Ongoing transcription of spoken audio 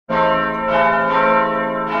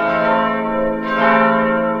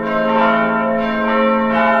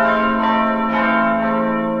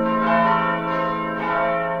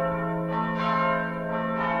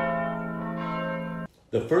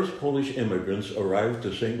first Polish immigrants arrived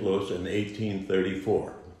to St. Louis in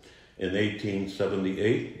 1834. In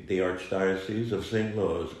 1878, the Archdiocese of St.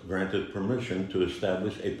 Louis granted permission to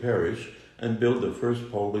establish a parish and build the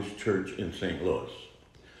first Polish church in St. Louis.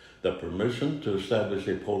 The permission to establish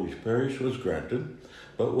a Polish parish was granted,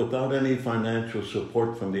 but without any financial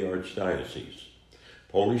support from the Archdiocese.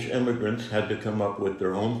 Polish immigrants had to come up with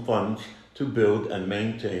their own funds to build and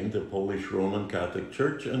maintain the Polish Roman Catholic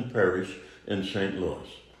Church and Parish in St. Louis.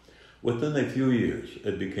 Within a few years,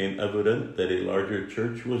 it became evident that a larger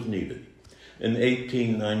church was needed. In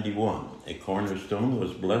 1891, a cornerstone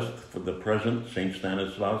was blessed for the present St.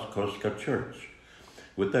 Stanislaus Kostka Church.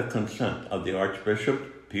 With the consent of the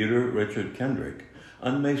Archbishop Peter Richard Kendrick,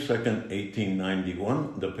 on May 2,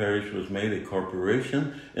 1891, the parish was made a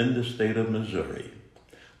corporation in the state of Missouri.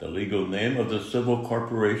 The legal name of the civil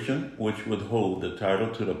corporation, which would hold the title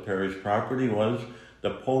to the parish property, was the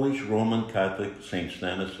Polish Roman Catholic St.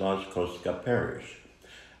 Stanislaus Kostka Parish.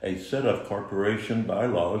 A set of corporation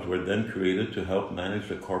bylaws were then created to help manage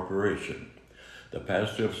the corporation. The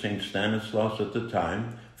pastor of St. Stanislaus at the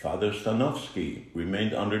time, Father Stanowski,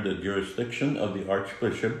 remained under the jurisdiction of the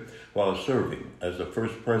Archbishop while serving as the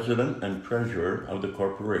first president and treasurer of the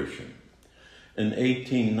corporation. In the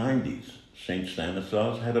 1890s, St.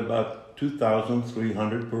 Stanislaus had about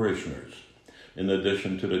 2,300 parishioners. In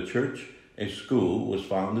addition to the church, a school was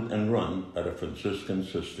founded and run by the Franciscan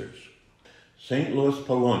sisters. St. Louis,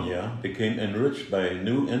 Polonia became enriched by a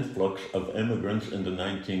new influx of immigrants in the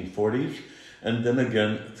 1940s and then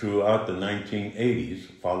again throughout the 1980s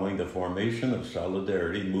following the formation of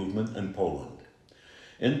Solidarity movement in Poland.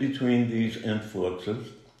 In between these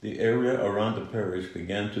influxes, the area around the parish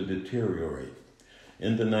began to deteriorate.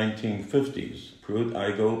 In the 1950s,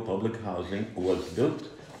 Pruitt-Igoe public housing was built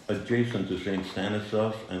adjacent to St.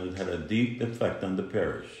 Stanislaus, and it had a deep effect on the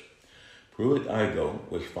parish. Pruitt-Igoe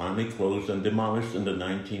was finally closed and demolished in the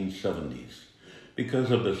 1970s.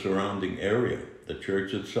 Because of the surrounding area, the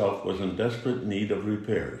church itself was in desperate need of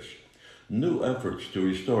repairs. New efforts to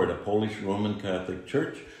restore the Polish Roman Catholic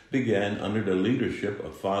Church began under the leadership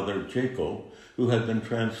of Father Jacob, who had been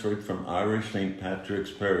transferred from Irish St.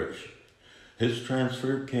 Patrick's Parish. His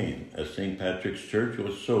transfer came as St. Patrick's Church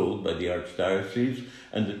was sold by the Archdiocese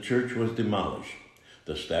and the church was demolished.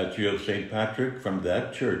 The statue of St. Patrick from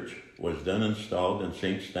that church was then installed in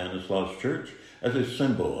St. Stanislaus Church as a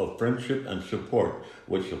symbol of friendship and support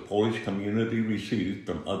which the Polish community received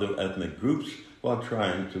from other ethnic groups while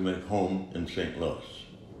trying to make home in St. Louis.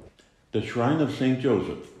 The Shrine of St.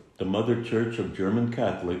 Joseph, the mother church of German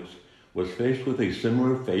Catholics, was faced with a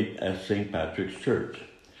similar fate as St. Patrick's Church.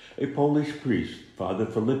 A Polish priest, Father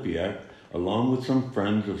Filipiak, along with some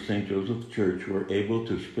friends of St. Joseph's Church, were able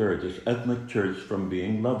to spare this ethnic church from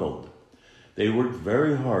being leveled. They worked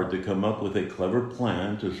very hard to come up with a clever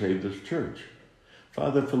plan to save this church.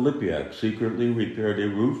 Father Filipiak secretly repaired a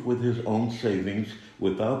roof with his own savings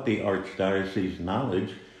without the Archdiocese's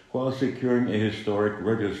knowledge while securing a historic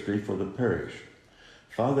registry for the parish.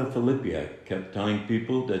 Father Filipiak kept telling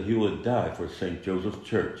people that he would die for St. Joseph's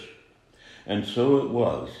Church. And so it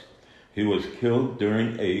was. He was killed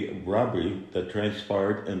during a robbery that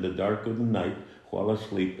transpired in the dark of the night while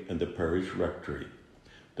asleep in the parish rectory.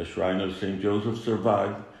 The Shrine of St. Joseph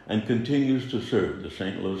survived and continues to serve the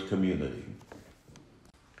St. Louis community.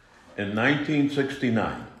 In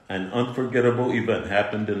 1969, an unforgettable event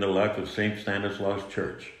happened in the life of St. Stanislaus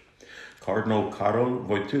Church. Cardinal Karol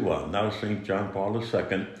Wojtyła, now St. John Paul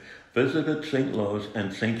II, visited St. Louis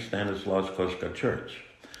and St. Stanislaus Kostka Church.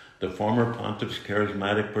 The former pontiff's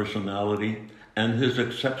charismatic personality and his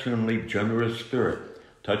exceptionally generous spirit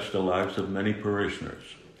touched the lives of many parishioners.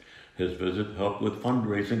 His visit helped with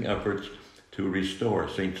fundraising efforts to restore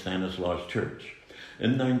St. Stanislaus Church.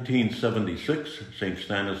 In 1976, St.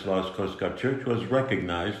 Stanislaus Kostka Church was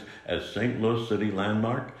recognized as St. Louis City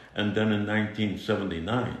Landmark, and then in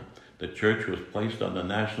 1979, the church was placed on the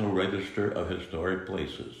National Register of Historic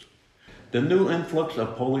Places. The new influx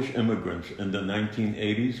of Polish immigrants in the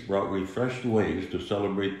 1980s brought refreshed ways to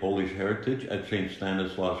celebrate Polish heritage at St.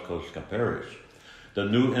 Stanislaus Kostka Parish. The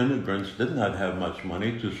new immigrants did not have much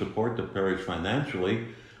money to support the parish financially,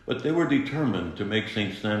 but they were determined to make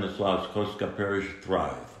St. Stanislaus Kostka Parish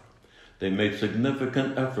thrive. They made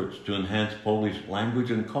significant efforts to enhance Polish language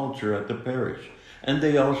and culture at the parish, and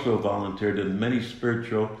they also volunteered in many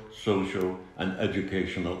spiritual, social, and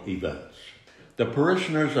educational events. The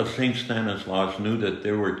parishioners of St. Stanislaus knew that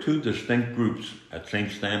there were two distinct groups at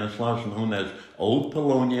St. Stanislaus known as Old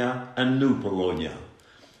Polonia and New Polonia.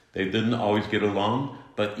 They didn't always get along,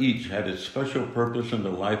 but each had its special purpose in the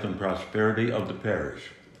life and prosperity of the parish.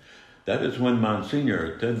 That is when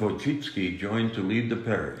Monsignor Ted Wojcicki joined to lead the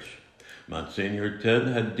parish. Monsignor Ted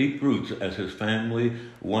had deep roots as his family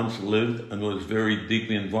once lived and was very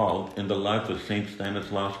deeply involved in the life of St.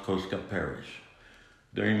 Stanislaus Kostka Parish.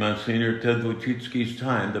 During Monsignor Ted Wojcicki's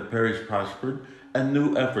time, the parish prospered and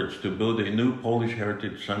new efforts to build a new Polish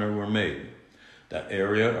Heritage Center were made. That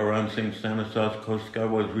area around St. Stanislaus Kostka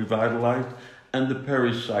was revitalized and the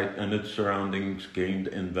parish site and its surroundings gained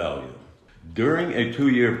in value. During a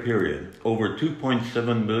 2-year period, over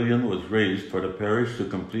 2.7 million was raised for the parish to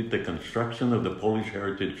complete the construction of the Polish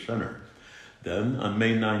Heritage Center. Then, on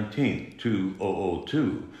May 19,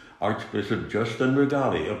 2002, Archbishop Justin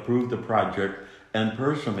Regali approved the project and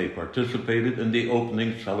personally participated in the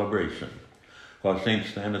opening celebration. While St.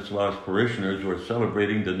 Stanislaus parishioners were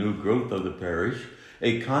celebrating the new growth of the parish,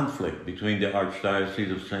 a conflict between the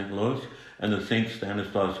Archdiocese of St. Louis and the St.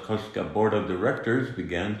 Stanislaus Kostka Board of Directors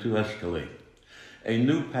began to escalate. A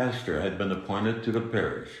new pastor had been appointed to the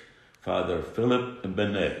parish, Father Philip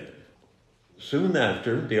Benet. Soon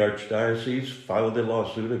after, the Archdiocese filed a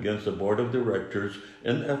lawsuit against the Board of Directors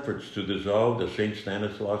in efforts to dissolve the St.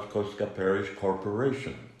 Stanislaus Kostka Parish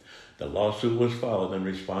Corporation. The lawsuit was filed in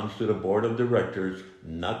response to the Board of Directors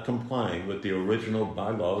not complying with the original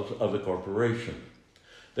bylaws of the corporation.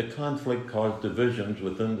 The conflict caused divisions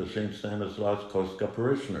within the St. Stanislaus Kostka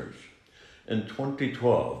parishioners. In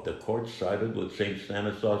 2012, the court sided with St.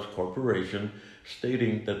 Stanislaus Corporation,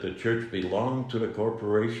 stating that the church belonged to the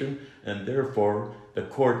corporation and therefore the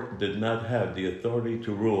court did not have the authority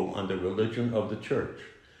to rule on the religion of the church.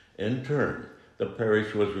 In turn, the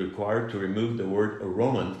parish was required to remove the word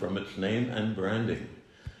Roman from its name and branding.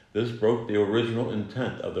 This broke the original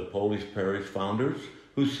intent of the Polish parish founders,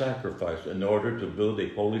 who sacrificed in order to build a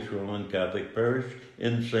Polish Roman Catholic parish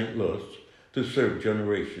in St. Louis to serve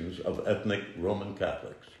generations of ethnic Roman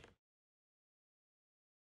Catholics.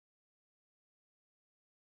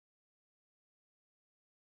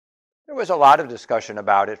 There was a lot of discussion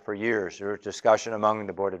about it for years. There was discussion among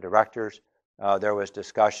the board of directors. There was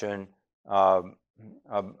discussion from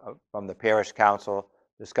the parish council,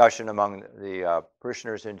 discussion among the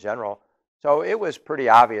parishioners in general. So it was pretty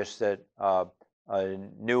obvious that a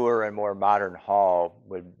newer and more modern hall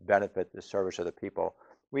would benefit the service of the people.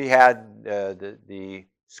 We had the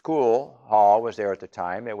school hall was there at the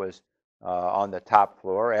time. It was on the top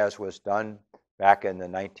floor, as was done back in the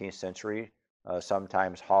 19th century.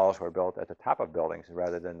 Sometimes halls were built at the top of buildings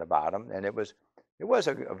rather than the bottom, and it was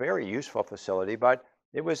a very useful facility, but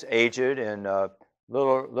it was aged and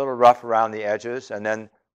little rough around the edges. And then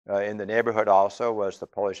in the neighborhood also was the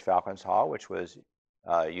Polish Falcons Hall, which was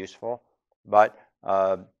useful. But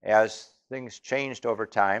as things changed over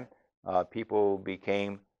time, people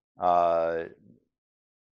became to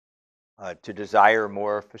desire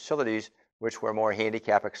more facilities which were more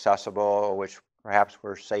handicap accessible, which perhaps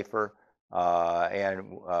were safer,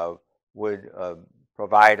 and would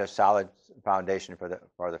provide a solid foundation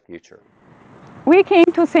for the future. We came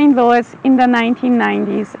to St. Louis in the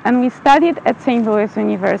 1990s and we studied at St. Louis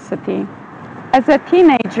University. As a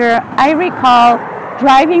teenager, I recall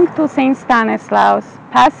driving to St. Stanislaus,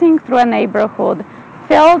 passing through a neighborhood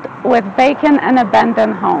filled with vacant and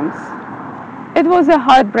abandoned homes. It was a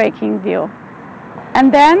heartbreaking view.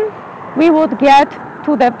 And then we would get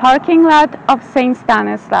to the parking lot of St.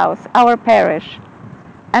 Stanislaus, our parish,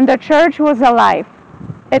 and the church was alive.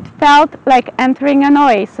 It felt like entering an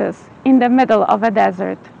oasis in the middle of a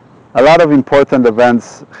desert. A lot of important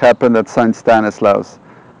events happened at St. Stanislaus.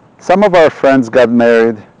 Some of our friends got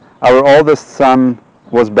married. Our oldest son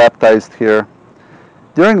was baptized here.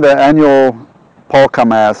 During the annual polka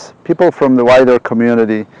mass, people from the wider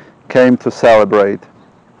community came to celebrate.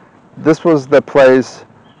 This was the place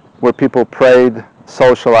where people prayed,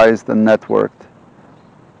 socialized, and networked.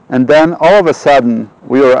 And then all of a sudden,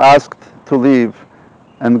 we were asked to leave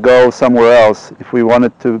and go somewhere else if we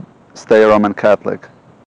wanted to stay Roman Catholic.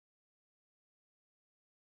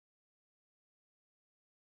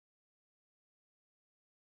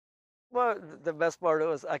 Well, the best part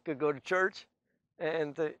was I could go to church,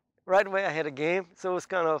 and right away I had a game, so it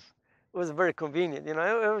was very convenient. You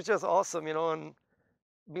know, it was just awesome. You know, and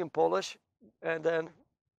being Polish, and then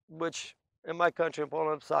which in my country in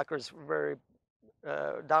Poland, soccer is a very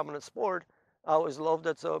dominant sport. I always loved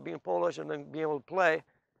it. So being Polish and then being able to play,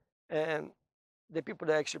 and the people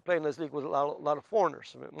that actually play in this league was a lot of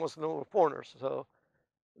foreigners. I mean, most of them were foreigners, so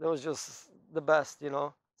that was just the best. You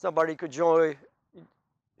know, somebody could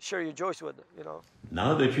share your joys with it. You know.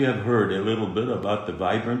 Now that you have heard a little bit about the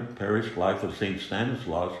vibrant parish life of St.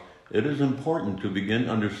 Stanislaus, it is important to begin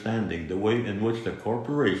understanding the way in which the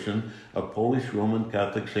corporation of Polish Roman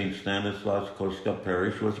Catholic St. Stanislaus Kostka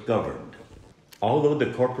Parish was governed. Although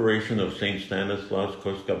the corporation of St. Stanislaus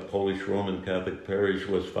Kostka Polish Roman Catholic Parish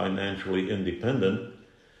was financially independent,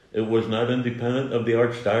 it was not independent of the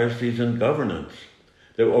Archdiocesan governance.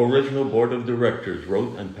 The original board of directors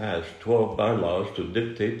wrote and passed 12 bylaws to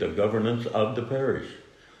dictate the governance of the parish.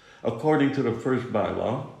 According to the first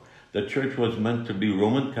bylaw, the church was meant to be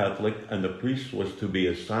Roman Catholic and the priest was to be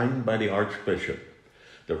assigned by the archbishop.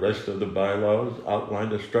 The rest of the bylaws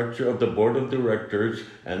outlined the structure of the board of directors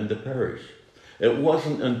and the parish. It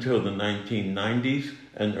wasn't until the 1990s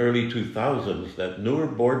and early 2000s that newer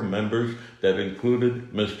board members that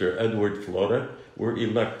included Mr. Edward Flora were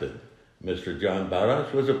elected. Mr. John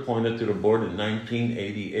Barash was appointed to the board in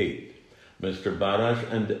 1988. Mr.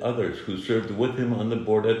 Barash and the others who served with him on the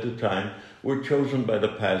board at the time were chosen by the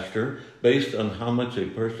pastor based on how much a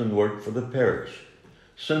person worked for the parish.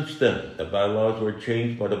 Since then, the bylaws were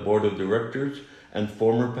changed by the board of directors and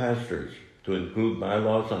former pastors to include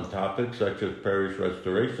bylaws on topics such as parish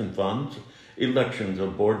restoration funds, elections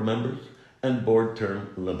of board members, and board term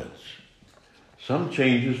limits. Some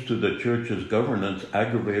changes to the church's governance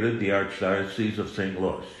aggravated the Archdiocese of St.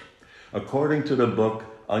 Louis. According to the book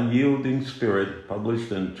Unyielding Spirit,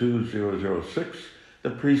 published in 2006, the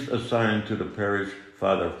priest assigned to the parish,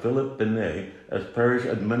 Father Philip Benet, as parish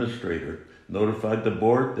administrator, notified the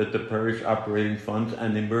board that the parish operating funds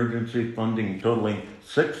and emergency funding totaling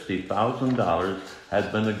 $60,000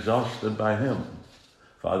 had been exhausted by him.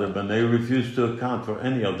 Father Benet refused to account for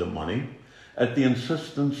any of the money. At the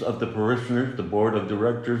insistence of the parishioners, the board of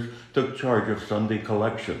directors took charge of Sunday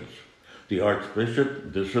collections. The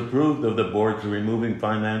archbishop disapproved of the board's removing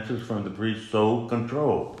finances from the priest's sole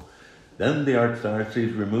control. Then the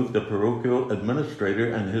archdiocese removed the parochial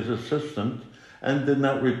administrator and his assistant and did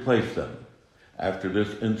not replace them. After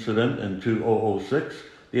this incident in 2006,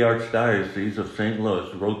 the Archdiocese of St.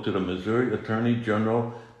 Louis wrote to the Missouri Attorney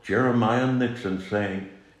General Jeremiah Nixon saying,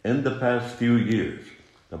 in the past few years,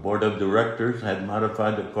 the board of directors had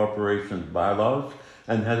modified the corporation's bylaws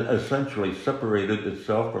and had essentially separated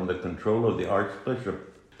itself from the control of the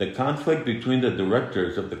archbishop. The conflict between the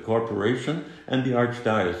directors of the corporation and the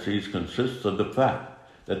archdiocese consists of the fact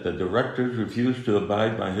that the directors refused to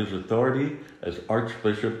abide by his authority as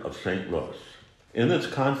Archbishop of St. Louis. In its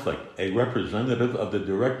conflict, a representative of the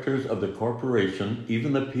directors of the corporation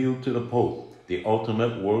even appealed to the Pope, the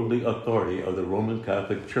ultimate worldly authority of the Roman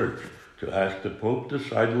Catholic Church, to ask the Pope to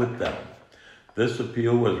side with them. This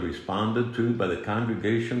appeal was responded to by the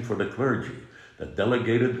Congregation for the Clergy, the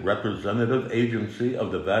delegated representative agency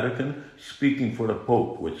of the Vatican speaking for the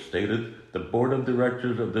Pope, which stated the board of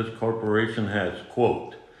directors of this corporation has,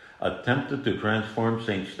 quote, attempted to transform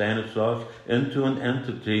St. Stanislaus into an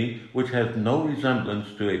entity which has no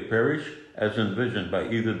resemblance to a parish as envisioned by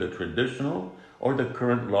either the traditional or the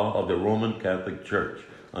current law of the Roman Catholic Church,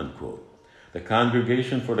 unquote. The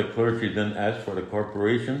Congregation for the Clergy then asked for the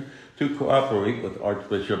corporation to cooperate with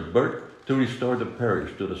Archbishop Burke to restore the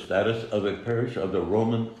parish to the status of a parish of the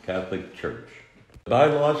Roman Catholic Church. The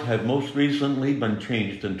bylaws had most recently been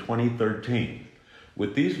changed in 2013.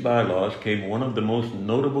 With these bylaws came one of the most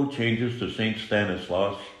notable changes to St.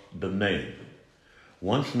 Stanislaus, the name.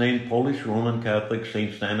 Once named Polish Roman Catholic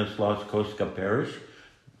St. Stanislaus Kostka Parish,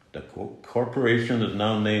 the corporation is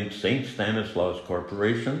now named St. Stanislaus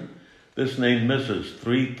Corporation. This name misses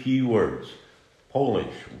three key words: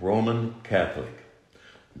 Polish Roman Catholic.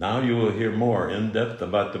 Now you will hear more in depth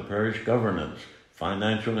about the parish governance,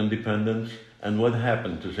 financial independence, and what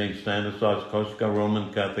happened to St. Stanislaus Kostka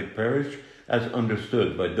Roman Catholic Parish as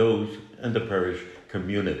understood by those in the parish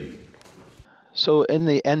community. So in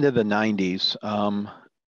the end of the 90s,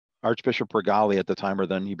 Archbishop Regali at the time, or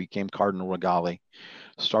then he became Cardinal Regali,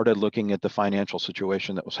 started looking at the financial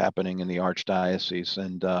situation that was happening in the Archdiocese.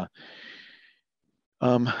 And,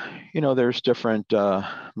 there's different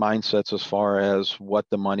mindsets as far as what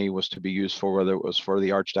the money was to be used for, whether it was for the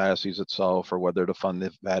Archdiocese itself or whether to fund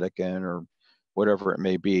the Vatican or whatever it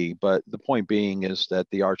may be. But the point being is that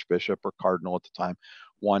the Archbishop or Cardinal at the time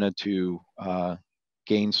wanted to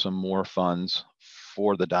gain some more funds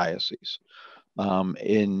for the diocese.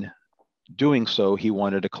 In doing so, he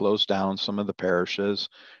wanted to close down some of the parishes,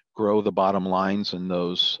 grow the bottom lines in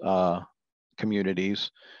those communities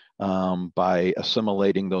by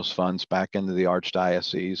assimilating those funds back into the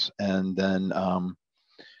Archdiocese, and then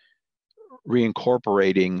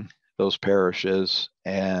reincorporating those parishes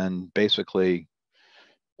and basically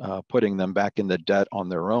putting them back in the debt on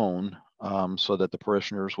their own, so that the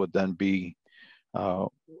parishioners would then be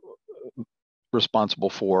responsible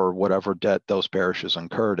for whatever debt those parishes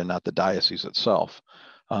incurred and not the diocese itself.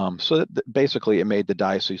 So basically it made the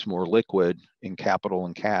diocese more liquid in capital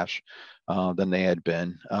and cash than they had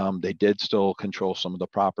been. They did still control some of the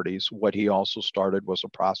properties. What he also started was a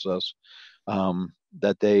process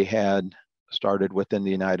that they had started within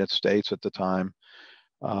the United States at the time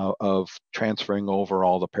of transferring over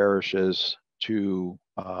all the parishes to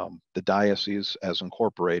the diocese as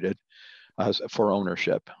incorporated for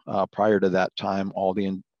ownership. Prior to that time, all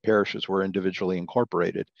the parishes were individually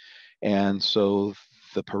incorporated. And so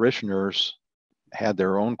the parishioners had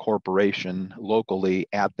their own corporation locally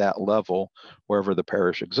at that level, wherever the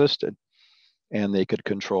parish existed. And they could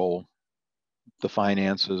control the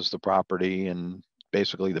finances, the property, and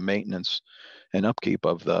basically the maintenance and upkeep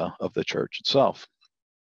of the church itself.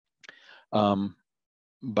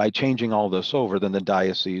 By changing all this over, then the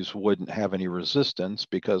diocese wouldn't have any resistance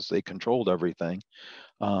because they controlled everything,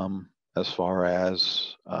 as far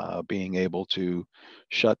as being able to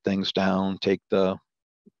shut things down, take the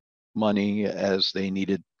money as they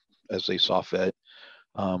needed, as they saw fit,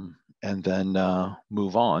 and then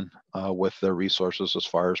move on with their resources as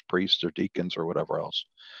far as priests or deacons or whatever else.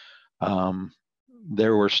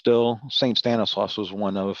 There were still, St. Stanislaus was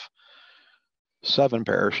one of 7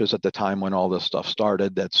 parishes at the time when all this stuff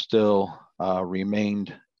started that still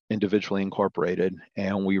remained individually incorporated,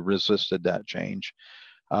 and we resisted that change.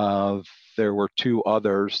 There were 2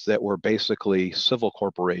 others that were basically civil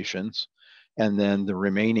corporations, and then the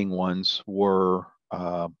remaining ones were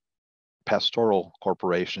pastoral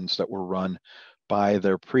corporations that were run by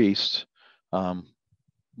their priests,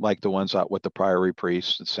 like the ones out with the priory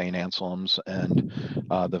priests at St. Anselm's, and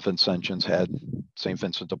the Vincentians had St.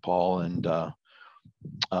 Vincent de Paul and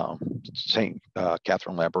St.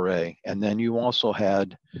 Catherine Labouré. And then you also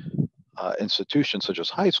had institutions such as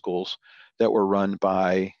high schools that were run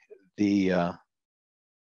by the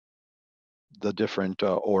different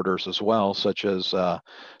orders as well, such as the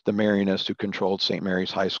Marianists, who controlled St.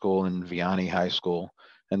 Mary's High School and Vianney High School,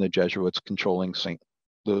 and the Jesuits controlling St.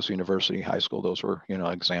 Louis University High School. Those were,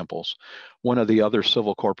 examples. One of the other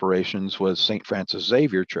civil corporations was St. Francis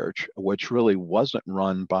Xavier Church, which really wasn't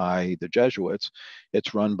run by the Jesuits.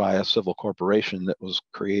 It's run by a civil corporation that was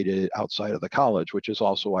created outside of the college, which is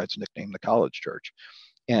also why it's nicknamed the College Church.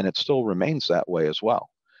 And it still remains that way as well.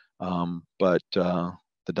 But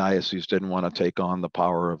the diocese didn't want to take on the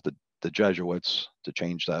power of the Jesuits to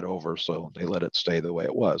change that over, so they let it stay the way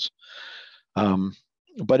it was.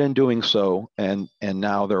 But in doing so, and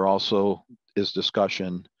now there also is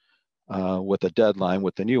discussion with a deadline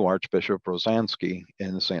with the new Archbishop Rosansky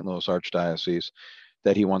in the St. Louis Archdiocese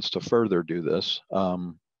that he wants to further do this.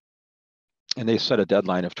 And they set a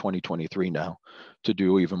deadline of 2023 now to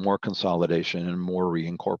do even more consolidation and more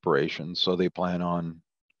reincorporation. So they plan on,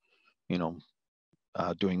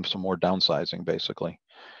 doing some more downsizing basically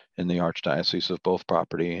in the Archdiocese of both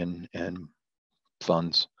property and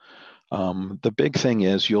funds. The big thing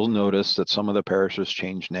is you'll notice that some of the parishes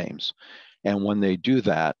change names. And when they do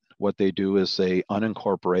that, what they do is they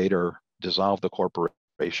unincorporate or dissolve the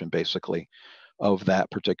corporation basically of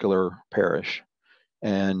that particular parish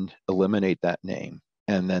and eliminate that name.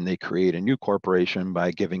 And then they create a new corporation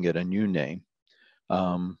by giving it a new name.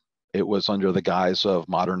 It was under the guise of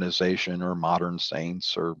modernization or modern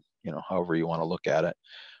saints, or, however you want to look at it.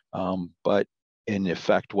 But in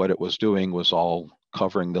effect, what it was doing was all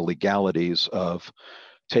covering the legalities of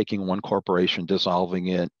taking one corporation, dissolving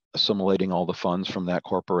it, assimilating all the funds from that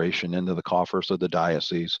corporation into the coffers of the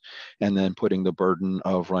diocese, and then putting the burden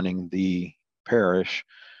of running the parish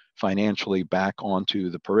financially back onto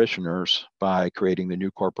the parishioners by creating the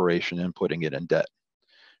new corporation and putting it in debt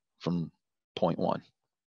from point 1.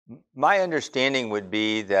 My understanding would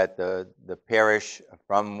be that the parish,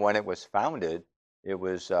 from when it was founded, it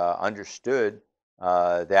was understood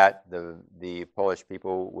that the Polish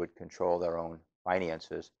people would control their own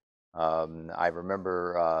finances. I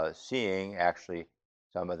remember seeing actually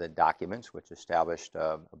some of the documents which established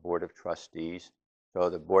a board of trustees. So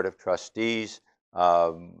the board of trustees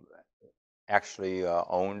actually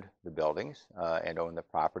owned the buildings and owned the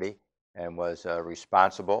property, and was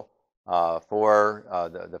responsible for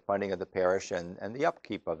the funding of the parish and the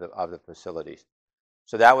upkeep of the facilities.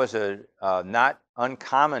 So that was a not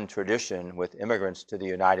uncommon tradition with immigrants to the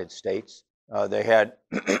United States. They had,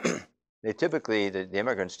 the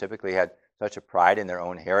immigrants typically had such a pride in their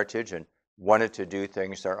own heritage and wanted to do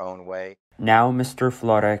things their own way. Now Mr.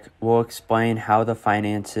 Florek will explain how the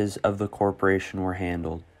finances of the corporation were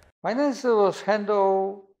handled. Finances was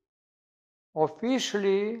handled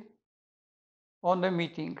officially on the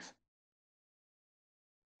meetings.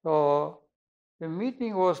 So the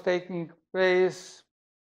meeting was taking pays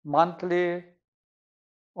monthly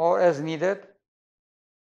or as needed.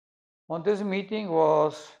 On this meeting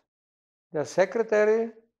was the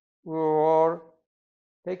secretary who were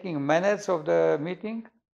taking minutes of the meeting,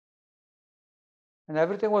 and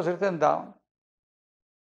everything was written down.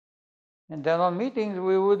 And then on meetings,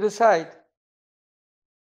 we will decide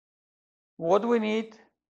what we need,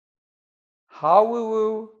 how we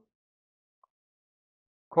will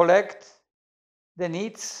collect the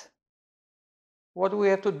needs, what we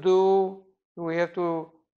have to do. We have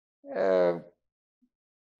to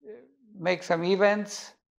make some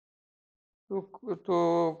events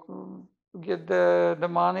to get the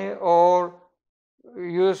money, or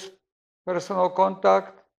use personal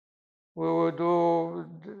contact. We will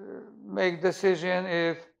make decision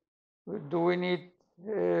if do we need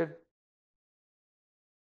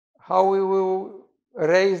how we will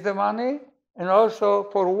raise the money, and also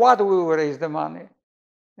for what we will raise the money.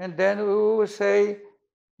 And then we will say,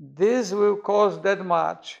 this will cost that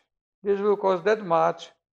much, this will cost that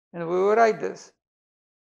much, and we will write this.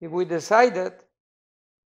 If we decide it,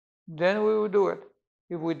 then we will do it.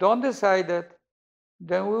 If we don't decide it,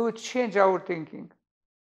 then we will change our thinking.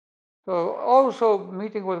 So also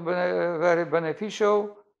meeting was very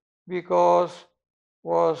beneficial, because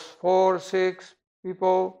was 4, 6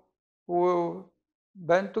 people who will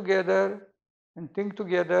band together and think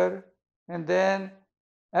together, and then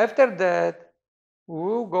after that we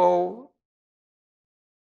will go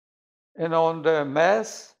and on the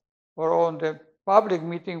mass or on the public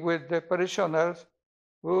meeting with the parishioners,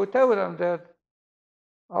 we will tell them that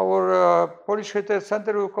our Polish Heritage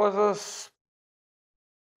Center will cost us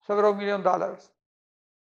several $1 million.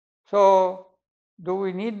 So do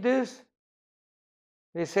we need this?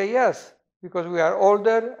 They say yes, because we are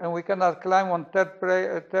older and we cannot climb on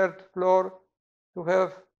third floor to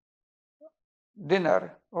have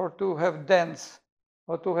dinner or to have dance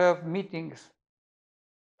or to have meetings.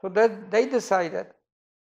 So that they decided.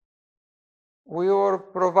 We were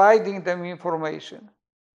providing them information.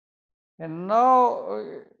 And now,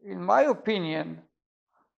 in my opinion,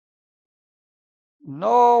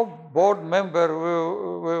 no board member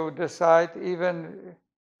will decide. Even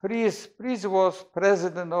Priest was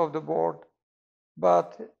president of the board,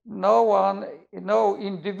 but no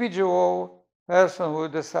individual person will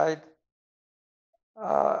decide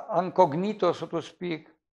incognito, so to speak,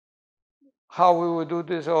 how we will do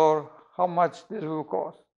this or how much this will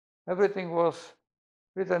cost. Everything was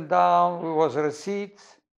written down, it was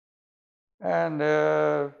receipts, and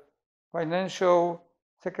financial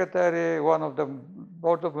secretary, one of the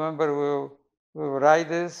board of members will write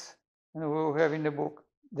this, and we will have in the book.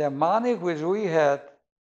 The money which we had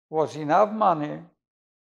was enough money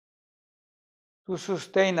to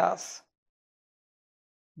sustain us.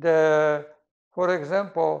 For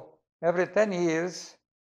example, every 10 years,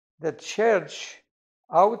 the church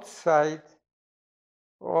outside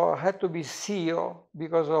had to be sealed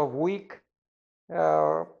because of weak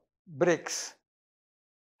bricks.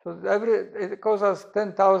 So it cost us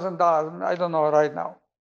 $10,000. I don't know right now.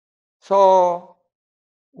 So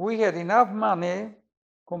we had enough money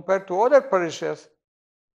compared to other parishes,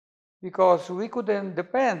 because we couldn't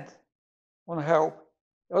depend on help.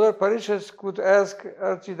 Other parishes could ask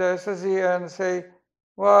Archdiocese and say,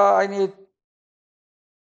 well, I need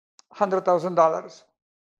 $100,000.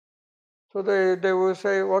 So they will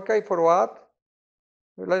say, okay, for what?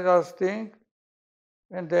 Let us think,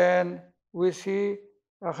 and then we see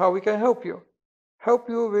how we can help you.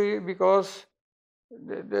 Because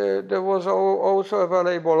there was also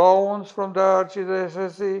available loans from the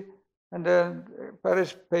Archdiocese, and then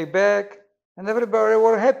parish pay back, and everybody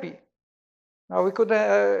were happy. Now we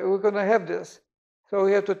couldn't have this, so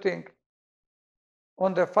we have to think.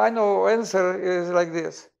 On the final answer is like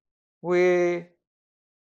this: we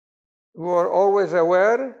were always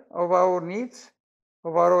aware of our needs,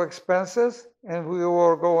 of our expenses, and we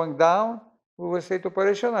were going down. We will say to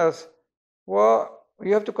parishioners, well,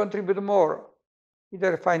 you have to contribute more,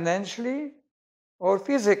 either financially or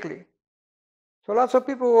physically. So lots of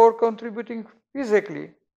people were contributing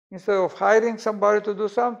physically. Instead of hiring somebody to do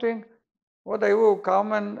something, well, they will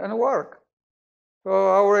come and work. So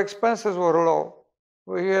our expenses were low.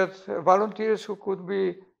 We had volunteers who could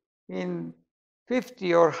be in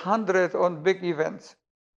 50 or 100 on big events.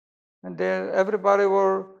 And then everybody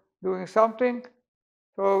were doing something,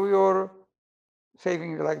 so we were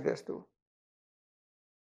saving like this too.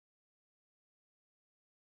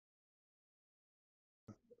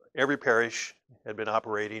 Every parish had been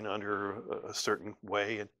operating under a certain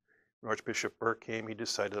way, and when Archbishop Burke came, he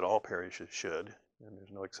decided that all parishes should, and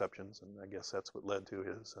there's no exceptions, and I guess that's what led to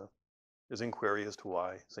his his inquiry as to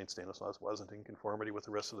why St. Stanislaus wasn't in conformity with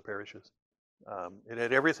the rest of the parishes. It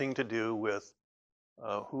had everything to do with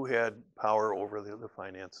who had power over the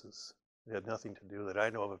finances. It had nothing to do that I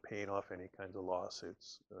know of paying off any kinds of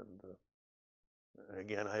lawsuits. And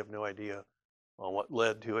again, I have no idea on what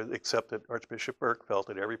led to it, except that Archbishop Burke felt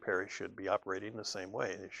that every parish should be operating the same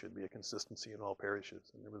way. There should be a consistency in all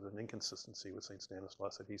parishes. And there was an inconsistency with St.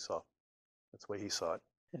 Stanislaus that he saw. That's the way he saw it.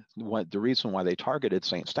 The reason why they targeted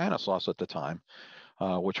St. Stanislaus at the time,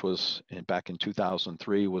 which was back in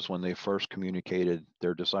 2003, was when they first communicated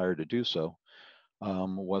their desire to do so,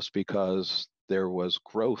 was because there was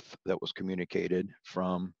growth that was communicated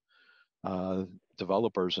from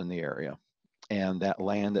developers in the area. And that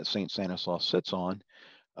land that St. Stanislaus sits on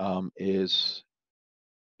is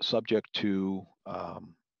subject to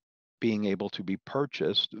being able to be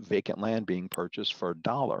purchased, vacant land being purchased for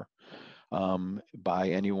 $1 by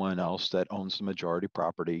anyone else that owns the majority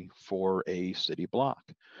property for a city block.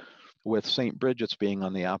 With St. Bridget's being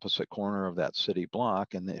on the opposite corner of that city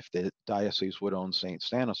block, and if the diocese would own St.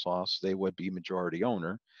 Stanislaus, they would be majority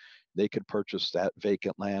owner. They could purchase that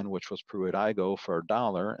vacant land, which was Pruitt-Igoe, for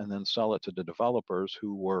 $1 and then sell it to the developers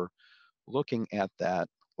who were looking at that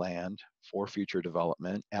land for future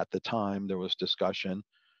development. At the time, there was discussion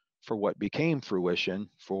for what became fruition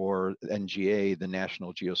for NGA, the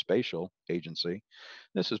National Geospatial Agency.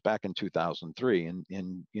 This is back in 2003, and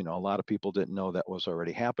you know, a lot of people didn't know that was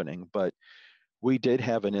already happening, but we did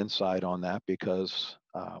have an insight on that because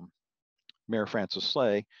Mayor Francis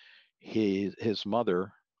Slay, his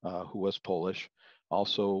mother, who was Polish,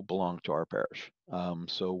 also belonged to our parish.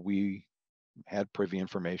 So we had privy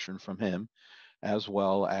information from him, as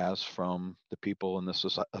well as from the people in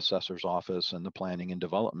the assessor's office and the planning and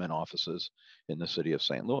development offices in the city of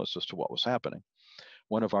St. Louis as to what was happening.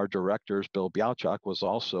 One of our directors, Bill Białczak, was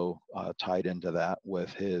also tied into that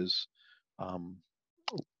with his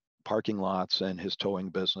parking lots and his towing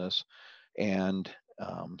business. And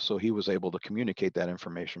so he was able to communicate that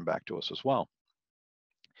information back to us as well.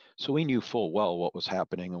 So we knew full well what was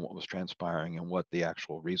happening and what was transpiring and what the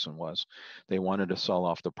actual reason was. They wanted to sell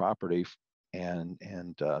off the property and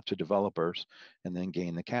to developers and then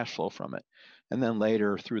gain the cash flow from it. And then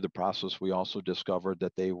later through the process, we also discovered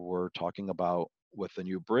that they were talking about, with the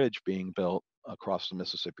new bridge being built across the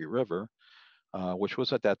Mississippi River, which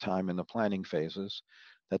was at that time in the planning phases,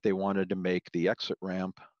 that they wanted to make the exit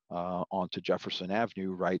ramp onto Jefferson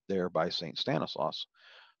Avenue right there by St. Stanislaus,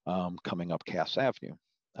 coming up Cass Avenue.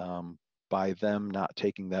 By them not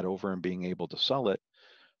taking that over and being able to sell it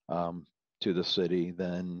to the city,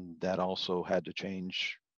 then that also had to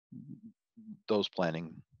change those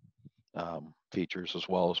planning features as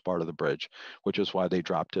well as part of the bridge, which is why they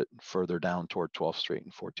dropped it further down toward 12th Street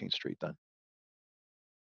and 14th Street then.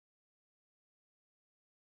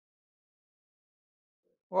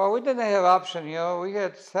 Well, we didn't have option, you know. We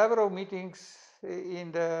had several meetings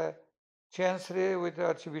in the chancery with the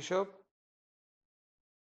Archbishop.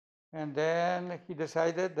 And then he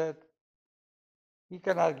decided that he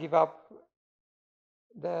cannot give up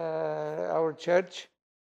our church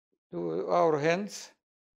to our hands.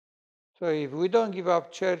 So if we don't give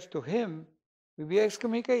up church to him, we'll be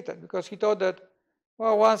excommunicated, because he thought that,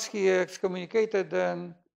 well, once he excommunicated,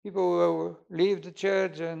 then people will leave the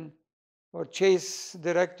church and or chase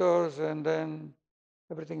directors, and then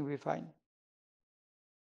everything will be fine.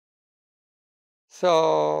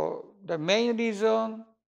 So the main reason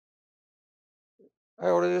I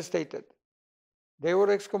already stated. They were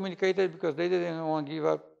excommunicated because they didn't want to give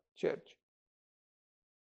up church.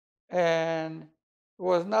 And it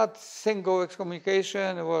was not single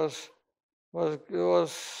excommunication. It was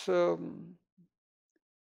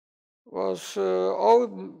all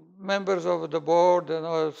members of the board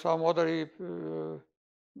and some other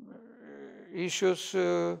issues,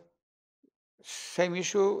 same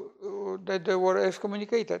issue, that they were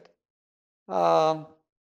excommunicated.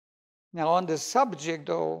 Now, on the subject,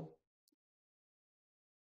 though,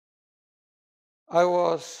 I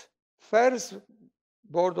was first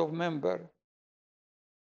board of member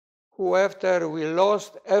who, after we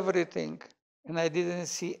lost everything, and I didn't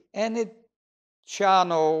see any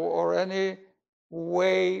channel or any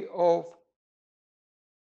way of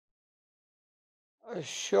a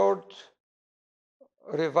short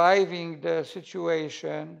reviving the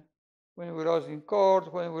situation, when we lost in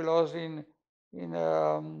court, when we lost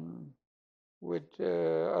with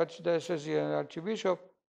Archdiocese and Archbishop,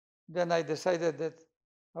 then I decided that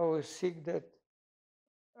I will seek that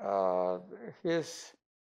his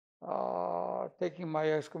taking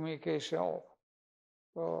my excommunication off.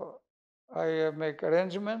 So I make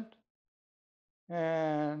arrangement,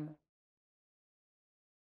 and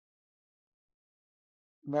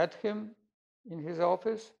met him in his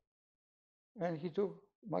office, and he took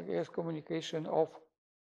my excommunication off.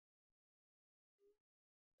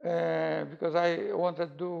 Because I wanted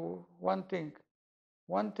to do one thing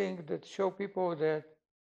that show people that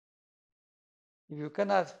if you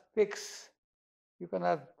cannot fix, you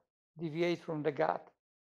cannot deviate from the God,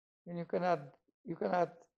 and you cannot,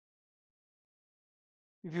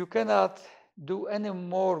 if you cannot do any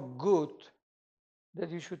more good, that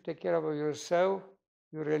you should take care of yourself,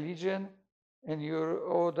 your religion, and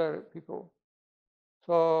your other people.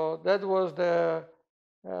 So that was the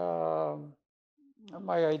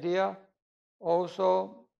my idea.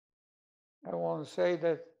 Also, I want to say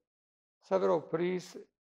that several priests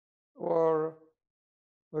were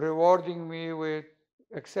rewarding me with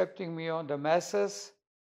accepting me on the masses.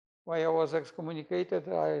 While I was excommunicated,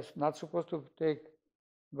 I was not supposed to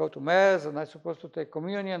go to mass, and not supposed to take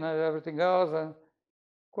communion and everything else. And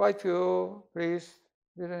quite few priests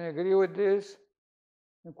didn't agree with this,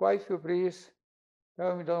 and quite few priests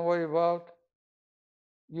tell me, don't worry about.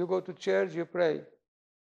 You go to church, you pray,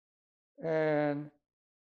 and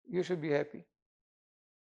you should be happy.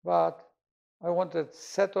 But I want to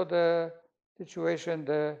settle the situation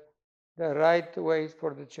the right way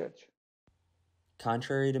for the church.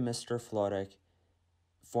 Contrary to Mr. Florek,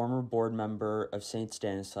 former board member of St.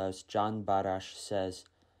 Stanislaus, John Barash, says,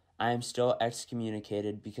 I am still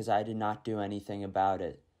excommunicated because I did not do anything about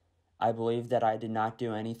it. I believe that I did not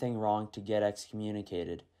do anything wrong to get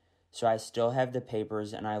excommunicated, so I still have the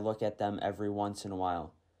papers and I look at them every once in a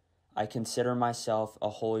while. I consider myself a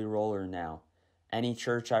holy roller now. Any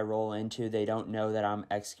church I roll into, they don't know that I'm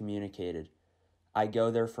excommunicated. I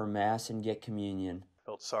go there for Mass and get communion.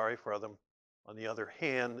 Felt sorry for them. On the other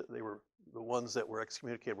hand, they were the ones that were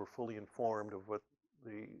excommunicated were fully informed of what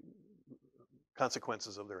the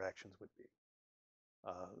consequences of their actions would be.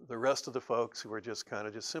 The rest of the folks who were just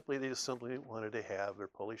simply wanted to have their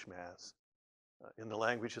Polish Mass in the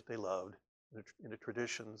language that they loved, in the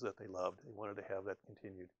traditions that they loved. They wanted to have that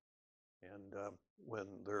continued. And when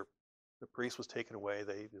the priest was taken away,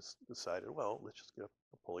 they just decided, well, let's just get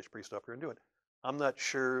a Polish priest up here and do it. I'm not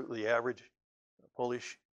sure the average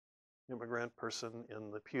Polish immigrant person in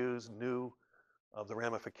the pews knew of the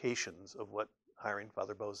ramifications of what hiring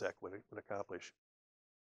Father Bozek would accomplish.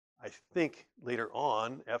 I think later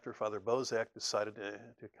on, after Father Bozek decided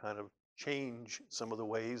to kind of change some of the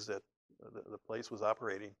ways that the place was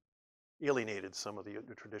operating, alienated some of the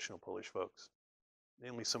traditional Polish folks,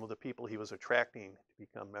 namely some of the people he was attracting to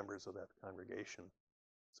become members of that congregation.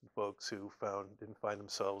 Some folks who didn't find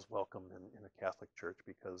themselves welcome in a Catholic church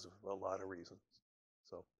because of a lot of reasons.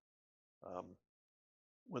 So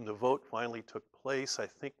when the vote finally took place, I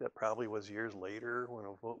think that probably was years later when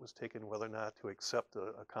a vote was taken whether or not to accept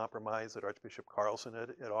a compromise that Archbishop Carlson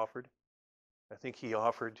had offered. I think he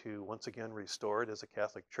offered to once again restore it as a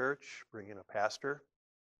Catholic church, bring in a pastor,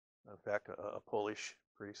 in fact, a Polish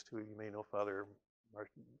priest who you may know, Father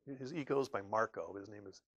he goes by Marco. His name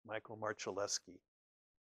is Michael Marczelewski.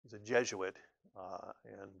 He's a Jesuit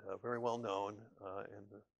and very well known in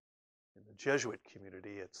the Jesuit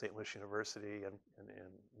community at St. Louis University and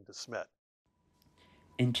De Smet.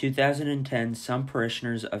 In 2010, some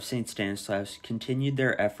parishioners of St. Stanislaus continued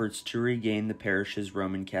their efforts to regain the parish's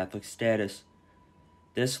Roman Catholic status.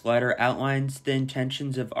 This letter outlines the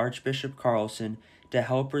intentions of Archbishop Carlson to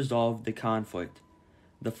help resolve the conflict.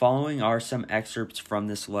 The following are some excerpts from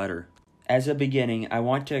this letter. As a beginning, I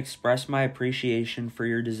want to express my appreciation for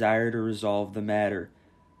your desire to resolve the matter.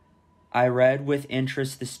 I read with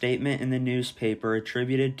interest the statement in the newspaper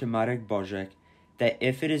attributed to Marek Bozek that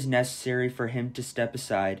if it is necessary for him to step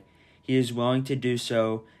aside, he is willing to do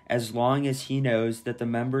so as long as he knows that the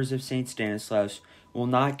members of St. Stanislaus will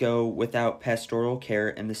not go without pastoral care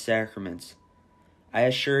and the sacraments. I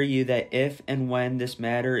assure you that if and when this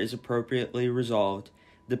matter is appropriately resolved,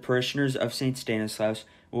 the parishioners of St. Stanislaus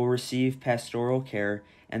will receive pastoral care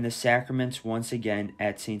and the sacraments once again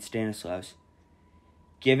at St. Stanislaus.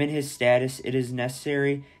 Given his status, it is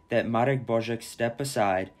necessary that Marek Bozek step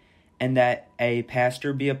aside and that a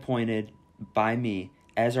pastor be appointed by me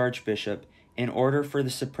as Archbishop in order for the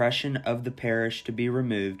suppression of the parish to be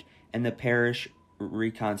removed and the parish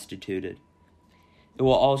reconstituted. It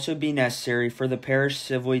will also be necessary for the parish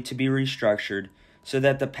civilly to be restructured so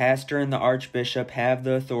that the pastor and the archbishop have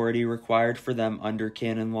the authority required for them under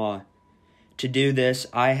canon law. To do this,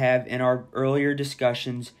 I have in our earlier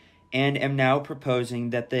discussions and am now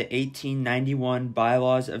proposing that the 1891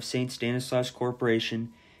 bylaws of St. Stanislaus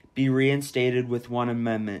Corporation be reinstated with one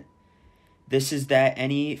amendment. This is that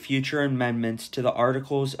any future amendments to the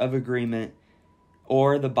Articles of Agreement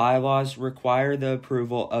or the bylaws require the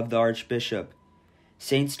approval of the archbishop.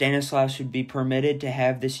 St. Stanislaus would be permitted to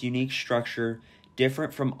have this unique structure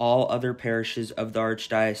different from all other parishes of the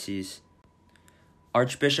Archdiocese.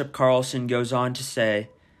 Archbishop Carlson goes on to say,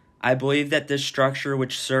 I believe that this structure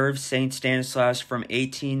which served St. Stanislaus from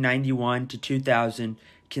 1891 to 2000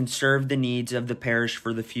 can serve the needs of the parish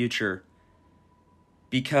for the future.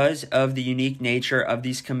 Because of the unique nature of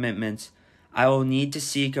these commitments, I will need to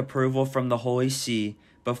seek approval from the Holy See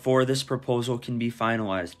before this proposal can be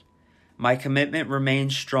finalized. My commitment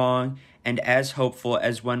remains strong and as hopeful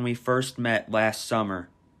as when we first met last summer.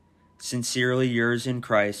 Sincerely yours in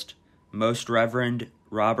Christ, Most Reverend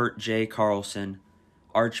Robert J. Carlson,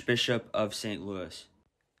 Archbishop of St. Louis.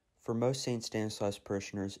 For most St. Stanislaus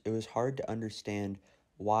parishioners, it was hard to understand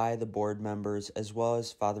why the board members, as well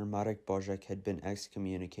as Father Marek Bozek, had been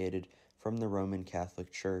excommunicated from the Roman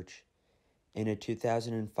Catholic Church. In a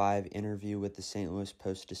 2005 interview with the St. Louis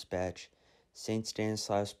Post-Dispatch, St.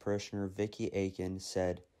 Stanislaus parishioner Vicky Aiken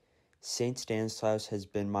said, St. Stanislaus has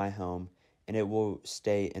been my home, and it will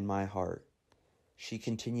stay in my heart. She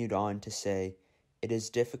continued on to say, it is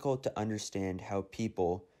difficult to understand how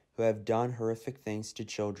people who have done horrific things to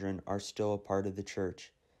children are still a part of the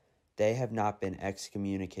church. They have not been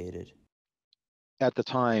excommunicated. At the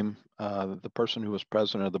time, the person who was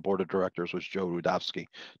president of the board of directors was Joe Rudowski,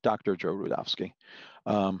 Dr. Joe Rudowski.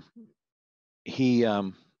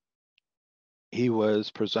 He was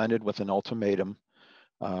presented with an ultimatum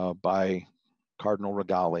by Cardinal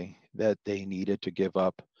Regali that they needed to give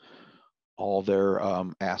up all their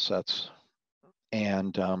assets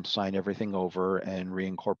and sign everything over and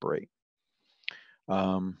reincorporate.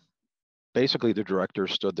 Basically, the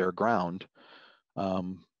directors stood their ground,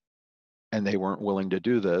 and they weren't willing to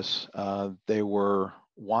do this. They were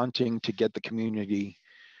wanting to get the community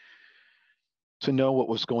to know what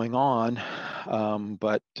was going on,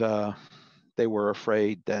 but they were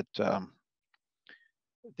afraid that the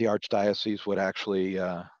Archdiocese would actually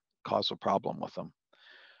cause a problem with them.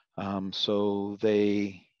 So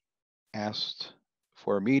they asked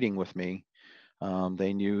for a meeting with me.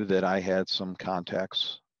 They knew that I had some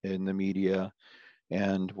contacts in the media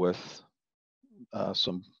and with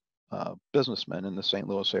some businessmen in the St.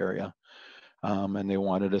 Louis area, and they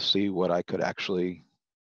wanted to see what I could actually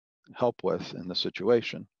help with in the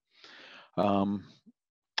situation.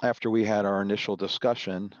 After we had our initial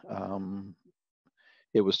discussion,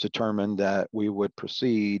 it was determined that we would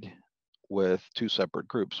proceed with two separate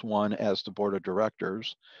groups, one as the board of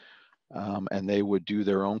directors, and they would do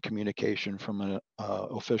their own communication from an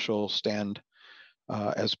official stand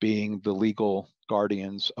as being the legal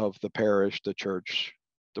guardians of the parish, the church,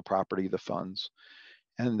 the property, the funds.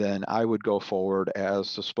 And then I would go forward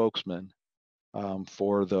as the spokesman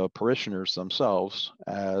for the parishioners themselves,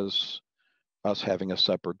 as us having a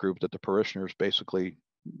separate group that the parishioners basically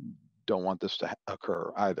don't want this to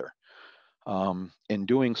occur either. In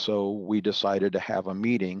doing so, we decided to have a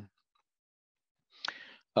meeting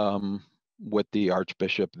with the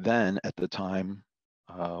Archbishop then at the time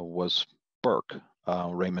was Burke,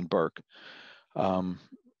 Raymond Burke.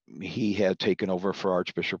 He had taken over for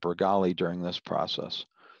Archbishop Regali during this process.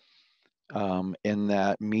 In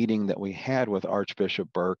that meeting that we had with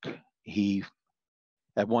Archbishop Burke, he,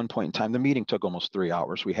 at one point in time, the meeting took almost 3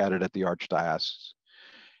 hours. We had it at the Archdiocese.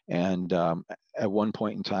 And at one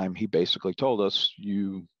point in time, he basically told us,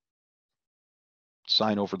 you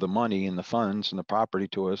sign over the money and the funds and the property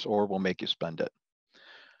to us, or we'll make you spend it.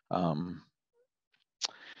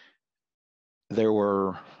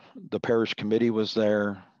 The parish committee was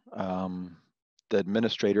there, the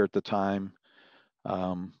administrator at the time,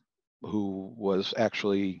 who was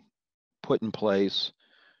actually put in place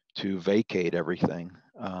to vacate everything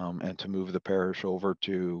and to move the parish over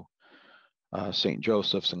to St.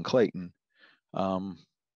 Joseph's in Clayton,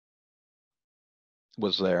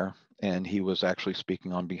 was there, and he was actually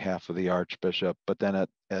speaking on behalf of the Archbishop. But then at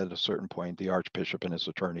a certain point, the Archbishop and his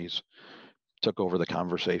attorneys took over the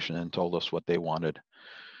conversation and told us what they wanted.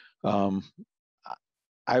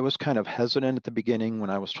 I was kind of hesitant at the beginning when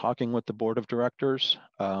I was talking with the board of directors,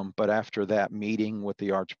 but after that meeting with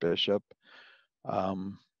the Archbishop,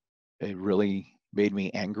 it really made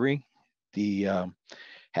me angry.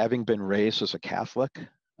 Having been raised as a Catholic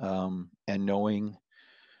and knowing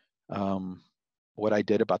what I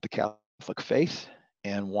did about the Catholic faith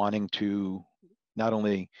and wanting to not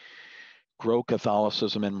only grow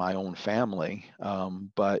Catholicism in my own family,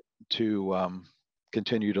 but to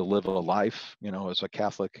continue to live a life, as a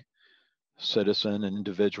Catholic citizen and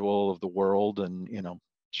individual of the world, and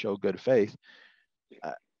show good faith.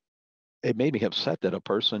 It made me upset that a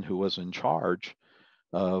person who was in charge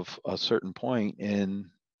of a certain point in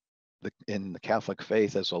the Catholic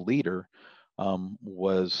faith as a leader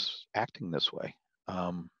was acting this way.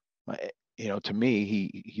 To me,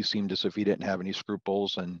 he seemed as if he didn't have any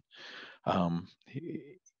scruples, and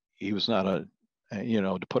he was not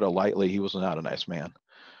to put it lightly, he was not a nice man.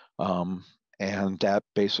 And that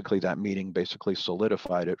meeting basically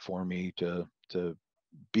solidified it for me to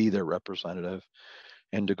be their representative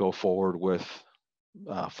and to go forward with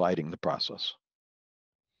fighting the process.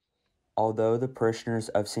 Although the parishioners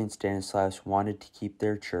of St. Stanislaus wanted to keep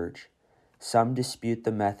their church, some dispute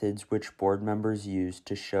the methods which board members used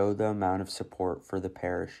to show the amount of support for the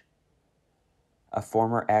parish. A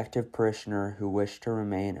former active parishioner who wished to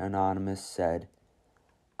remain anonymous said,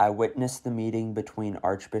 "I witnessed the meeting between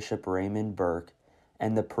Archbishop Raymond Burke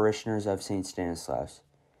and the parishioners of St. Stanislaus.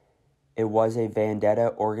 It was a vendetta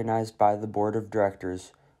organized by the board of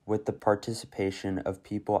directors with the participation of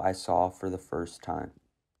people I saw for the first time."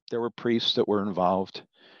 There were priests that were involved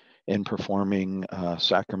in performing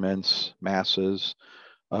sacraments, masses,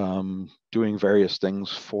 doing various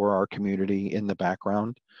things for our community in the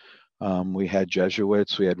background. We had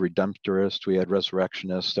Jesuits, we had Redemptorists, we had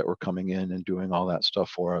Resurrectionists that were coming in and doing all that stuff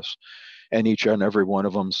for us. And each and every one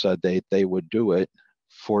of them said they would do it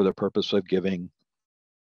for the purpose of giving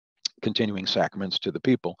continuing sacraments to the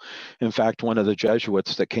people. In fact, one of the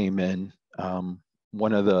Jesuits that came in,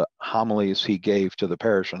 one of the homilies he gave to the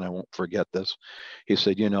parish, and I won't forget this, he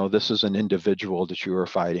said, this is an individual that you are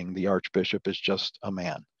fighting. The Archbishop is just a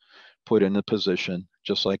man put in a position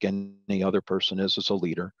just like any other person is as a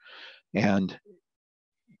leader. And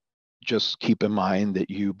just keep in mind that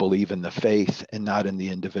you believe in the faith and not in the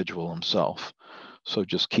individual himself. So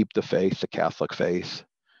just keep the faith, the Catholic faith,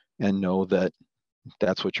 and know that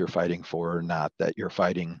that's what you're fighting for, not that you're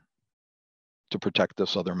fighting to protect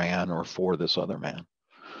this other man or for this other man.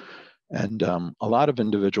 And a lot of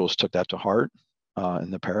individuals took that to heart in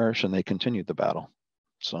the parish, and they continued the battle.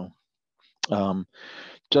 So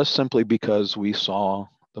just simply because we saw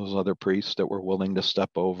those other priests that were willing to step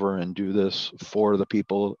over and do this for the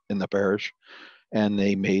people in the parish, and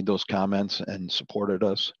they made those comments and supported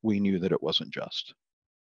us, we knew that it wasn't just.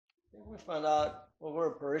 We found out, well,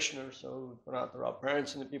 we're parishioners, so we found out that our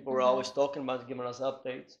parents and the people were always talking about, giving us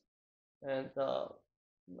updates. And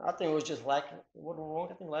I think it was just lack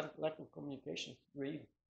of communication, greed.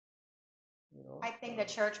 I think the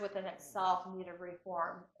church within itself needed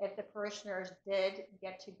reform. If the parishioners did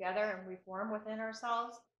get together and reform within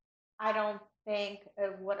ourselves, I don't think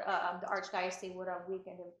it would, the Archdiocese would have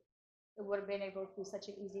weakened. It would have been able to be such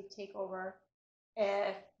an easy takeover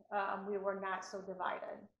if we were not so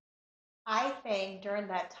divided. I think during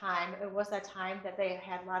that time, it was that time that they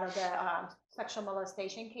had a lot of the sexual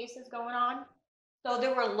molestation cases going on. So they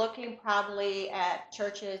were looking probably at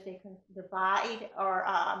churches they can divide or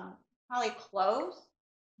probably close.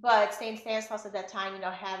 But St. Stanislaus at that time,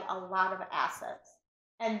 had a lot of assets.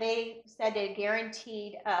 And they said they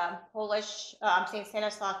guaranteed Polish St.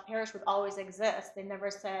 Stanislaus Parish would always exist. They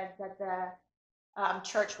never said that the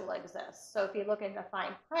church will exist. So if you look in the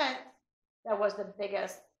fine print, that was the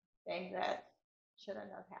biggest thing that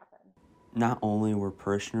shouldn't have happened. Not only were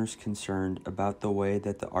parishioners concerned about the way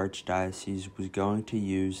that the Archdiocese was going to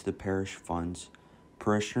use the parish funds,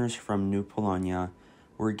 parishioners from New Polonia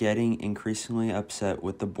were getting increasingly upset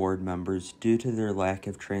with the board members due to their lack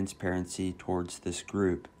of transparency towards this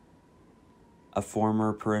group. A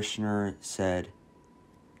former parishioner said,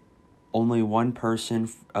 "Only one person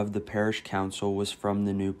of the parish council was from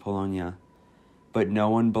the New Polonia, but no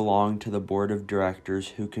one belonged to the board of directors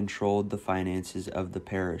who controlled the finances of the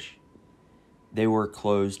parish. They were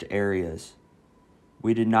closed areas.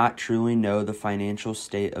 We did not truly know the financial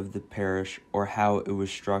state of the parish or how it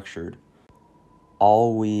was structured.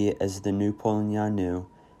 All we, as the New Polonia, knew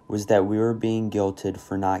was that we were being guilted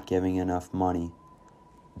for not giving enough money.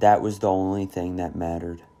 That was the only thing that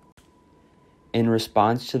mattered." In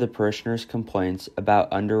response to the parishioners' complaints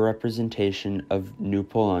about underrepresentation of New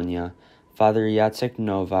Polonia, Father Jacek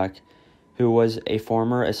Nowak, who was a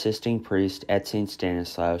former assisting priest at St.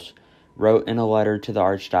 Stanislaus, wrote in a letter to the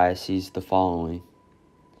Archdiocese the following.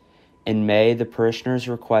 In May, the parishioners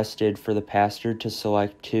requested for the pastor to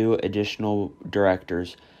select 2 additional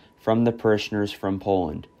directors from the parishioners from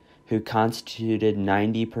Poland, who constituted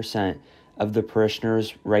 90% of the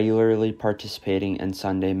parishioners regularly participating in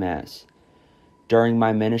Sunday Mass. During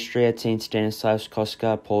my ministry at St. Stanislaus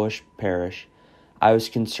Kostka Polish Parish, I was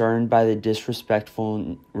concerned by the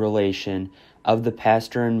disrespectful relation of the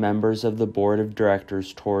pastor and members of the board of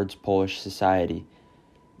directors towards Polish society.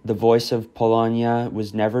 The voice of Polonia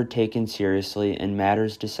was never taken seriously in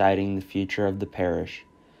matters deciding the future of the parish.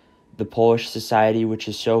 The Polish society, which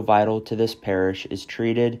is so vital to this parish, is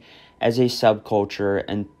treated as a subculture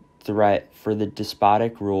and threat for the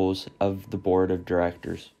despotic rules of the board of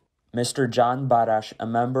directors. Mr. John Barash, a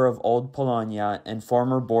member of Old Polonia and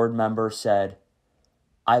former board member, said,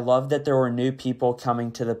 "I love that there were new people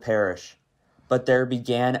coming to the parish, but there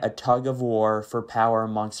began a tug of war for power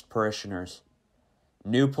amongst parishioners.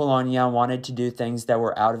 New Polonia wanted to do things that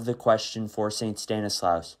were out of the question for St.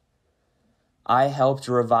 Stanislaus. I helped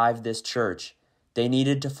revive this church. They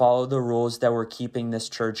needed to follow the rules that were keeping this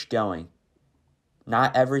church going.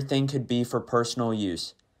 Not everything could be for personal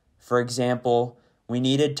use. For example, we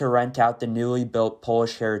needed to rent out the newly built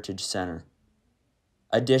Polish Heritage Center.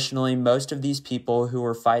 Additionally, most of these people who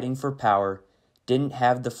were fighting for power didn't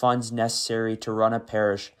have the funds necessary to run a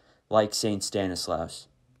parish like St. Stanislaus."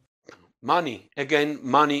 Money, again,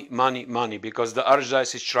 money, money, money, because the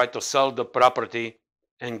Archdiocese tried to sell the property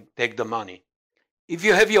and take the money. If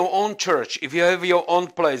you have your own church, if you have your own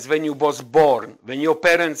place when you was born, when your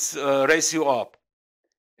parents raised you up,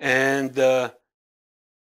 and that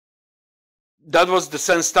was the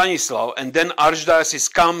St. Stanislaus, and then Archdiocese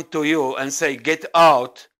come to you and say, get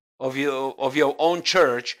out of your own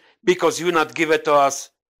church because you not give it to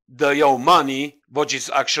us your money, which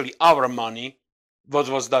is actually our money. What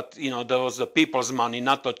was that? That was the people's money,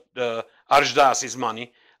 not the Archdiocese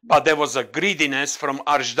money. But there was a greediness from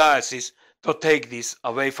Archdiocese to take this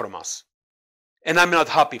away from us. And I'm not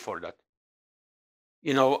happy for that.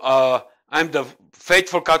 I'm the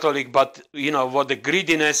faithful Catholic, but, what the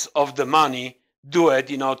greediness of the money do it,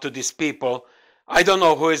 to these people. I don't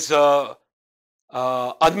know who is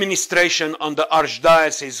administration on the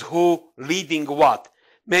Archdiocese, who leading what.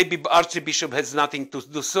 Maybe Archbishop has nothing to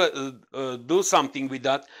do something with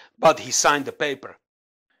that, but he signed the paper.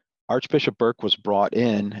 Archbishop Burke was brought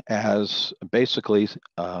in as basically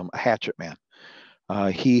a hatchet man.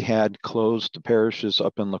 He had closed the parishes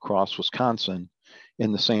up in La Crosse, Wisconsin,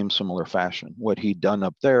 in the same similar fashion. What he'd done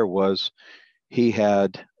up there was he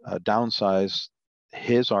had downsized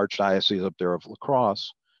his archdiocese up there of La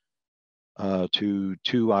Crosse to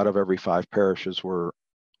 2 out of every 5 parishes were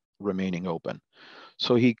remaining open.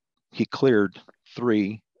 So he cleared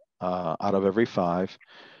 3 out of every 5.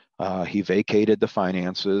 He vacated the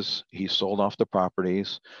finances. He sold off the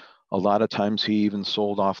properties. A lot of times he even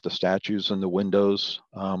sold off the statues and the windows.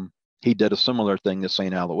 He did a similar thing to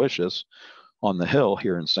St. Aloysius on the hill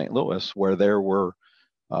here in St. Louis, where there were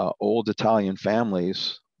old Italian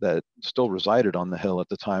families that still resided on the hill at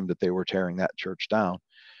the time that they were tearing that church down.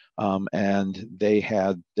 And they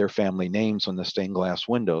had their family names on the stained glass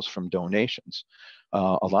windows from donations.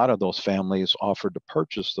 A lot of those families offered to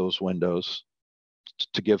purchase those windows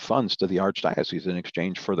to give funds to the Archdiocese in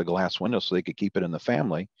exchange for the glass windows so they could keep it in the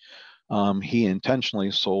family. He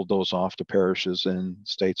intentionally sold those off to parishes in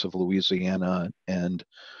states of Louisiana and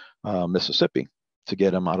Mississippi to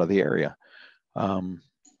get them out of the area.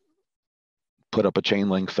 Put up a chain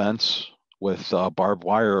link fence with barbed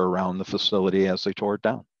wire around the facility as they tore it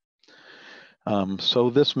down. So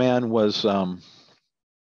this man was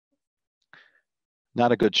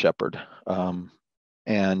not a good shepherd.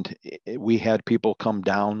 And we had people come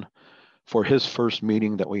down for his first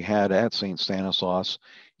meeting that we had at St. Stanislaus.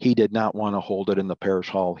 He did not want to hold it in the parish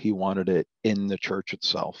hall. He wanted it in the church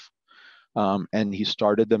itself. And he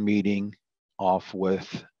started the meeting off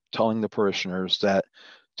with telling the parishioners that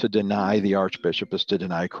to deny the Archbishop is to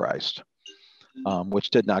deny Christ, which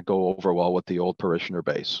did not go over well with the old parishioner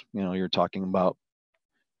base. You're talking about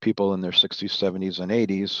people in their 60s, 70s, and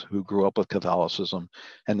 80s who grew up with Catholicism,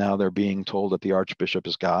 and now they're being told that the Archbishop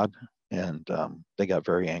is God, and they got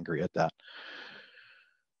very angry at that.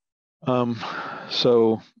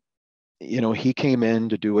 So, he came in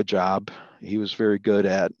to do a job. He was very good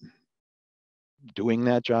at doing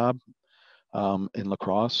that job in La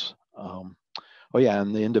Crosse.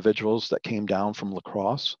 And the individuals that came down from La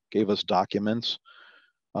Crosse gave us documents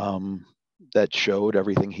that showed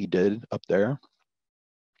everything he did up there.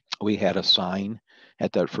 We had a sign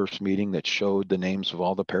at that first meeting that showed the names of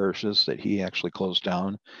all the parishes that he actually closed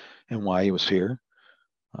down and why he was here.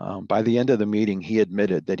 By the end of the meeting, he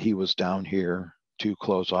admitted that he was down here to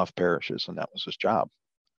close off parishes, and that was his job.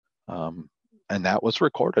 And that was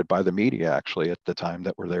recorded by the media, actually, at the time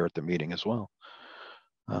that were there at the meeting as well.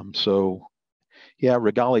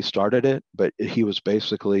 Regali started it, but he was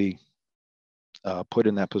basically put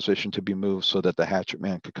in that position to be moved so that the hatchet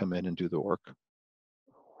man could come in and do the work.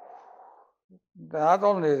 Not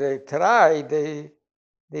only they tried, they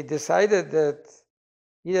decided that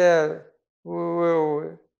either we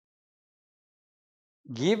will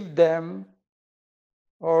give them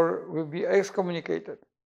or will be excommunicated.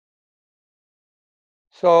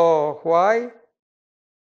 So why?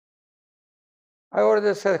 I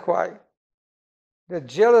already said why. the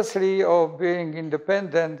jealousy of being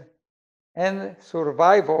independent and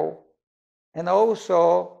survival, and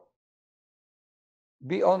also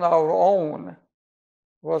be on our own,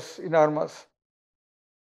 was enormous.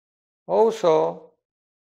 Also,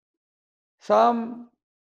 some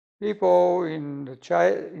people in the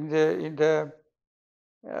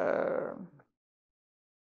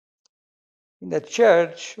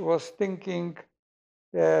church was thinking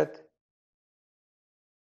that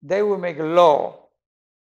they will make a law.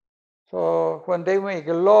 So when they make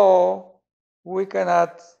a law, we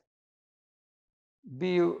cannot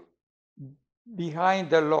be behind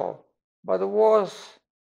the law. But it was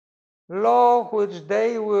law which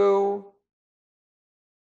they will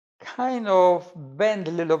kind of bend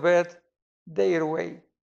a little bit their way.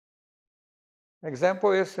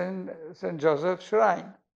 Example is in St. Joseph's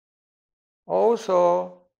Shrine.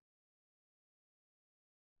 Also,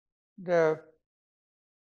 the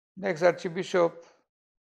next Archbishop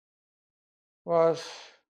was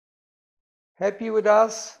happy with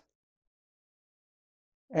us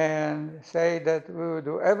and say that we will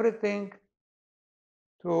do everything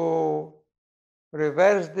to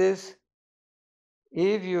reverse this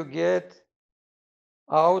if you get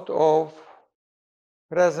out of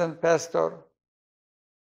present pastor,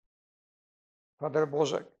 Father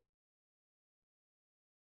Bozek.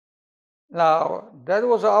 Now, that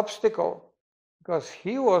was an obstacle because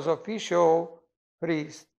he was official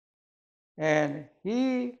priest and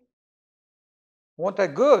he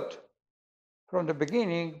wanted good from the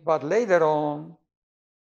beginning, but later on,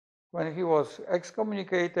 when he was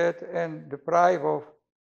excommunicated and deprived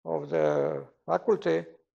of the faculty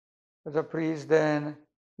as a priest, then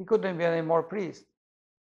he couldn't be any more priest.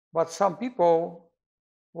 But some people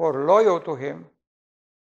were loyal to him.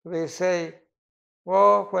 They say,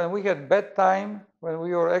 well, when we had bad time, when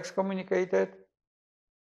we were excommunicated,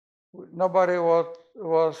 nobody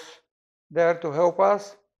was there to help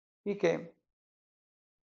us. He came.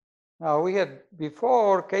 Now, we had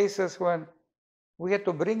before cases when we had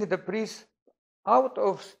to bring the priest out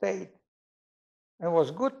of state. And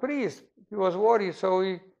was good priest. He was worried, so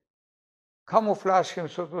we camouflage him,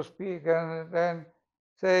 so to speak, and then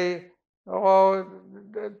say, oh,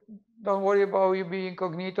 don't worry about you being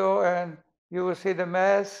incognito, and you will say the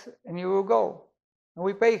Mass, and you will go. And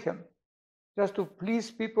we pay him, just to please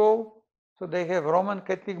people, so they have Roman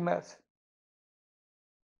Catholic Mass.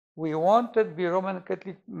 We wanted to be Roman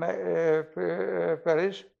Catholic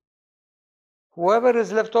parish. Whoever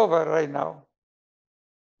is left over right now,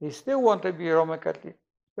 they still want to be Roman Catholic,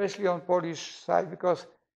 especially on Polish side, because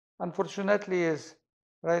unfortunately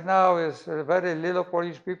right now is very little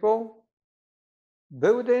Polish people.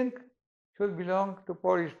 Building should belong to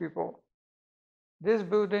Polish people. This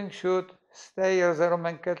building should stay as a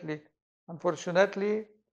Roman Catholic. Unfortunately,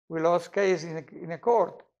 we lost case in a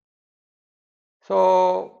court.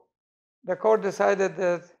 So the court decided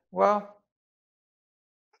that, well,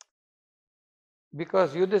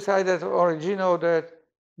 because you decided original that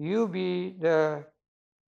you be the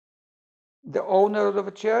owner of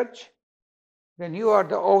the church, then you are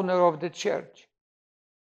the owner of the church.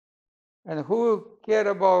 And who care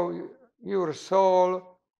about your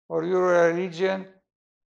soul or your religion?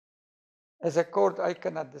 As a court, I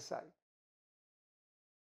cannot decide.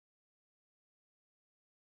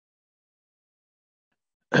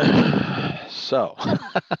 So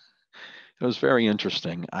it was very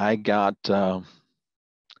interesting. I got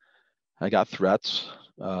threats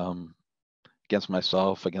against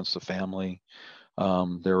myself, against the family.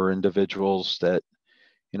 There were individuals that,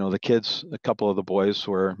 the kids, a couple of the boys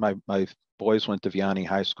were, my boys went to Vianney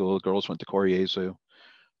High School, girls went to Koriezu.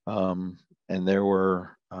 And there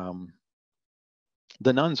were,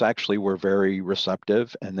 the nuns actually were very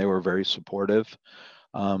receptive and they were very supportive.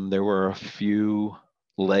 There were a few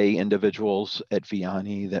lay individuals at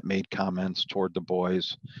Vianney that made comments toward the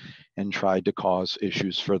boys and tried to cause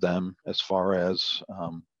issues for them as far as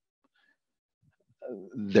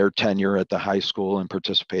their tenure at the high school and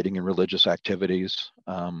participating in religious activities.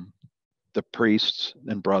 The priests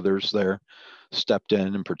and brothers there stepped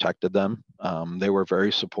in and protected them. They were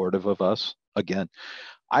very supportive of us. Again,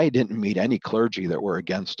 I didn't meet any clergy that were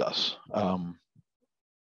against us.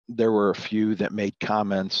 There were a few that made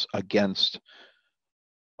comments against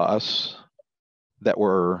us that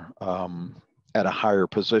were at a higher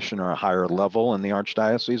position or a higher level in the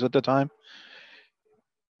Archdiocese at the time.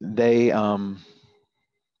 They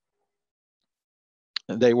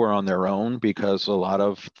were on their own because a lot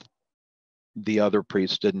of the other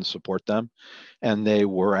priests didn't support them, and they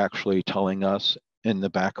were actually telling us in the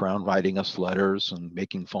background, writing us letters and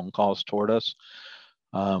making phone calls toward us.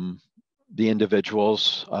 The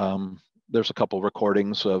individuals there's a couple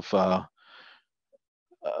recordings of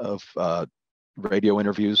radio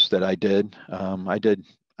interviews that I did.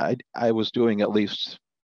 I was doing at least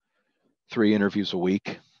 3 interviews a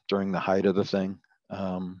week during the height of the thing,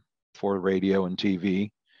 for radio and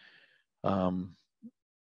TV.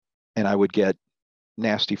 And I would get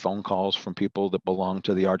nasty phone calls from people that belong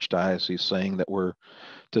to the Archdiocese saying that we're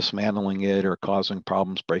dismantling it or causing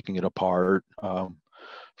problems, breaking it apart,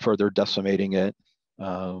 further decimating it,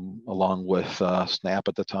 along with SNAP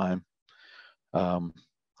at the time.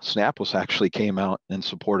 SNAP actually came out and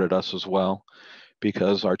supported us as well,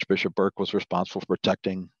 because Archbishop Burke was responsible for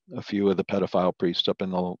protecting a few of the pedophile priests up in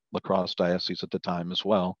the La Crosse diocese at the time as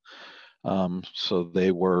well. So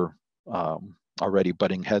they were already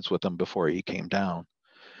butting heads with him before he came down.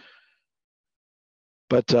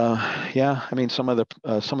 But yeah, I mean, some of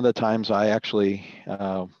the times I actually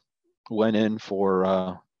went in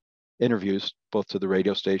for interviews, both to the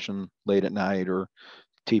radio station late at night or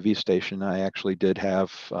TV station. I actually did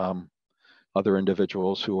have other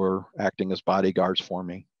individuals who were acting as bodyguards for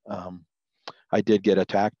me. I did get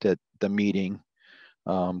attacked at the meeting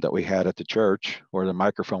that we had at the church, where the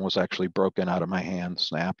microphone was actually broken out of my hand,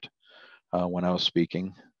 snapped when I was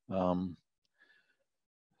speaking.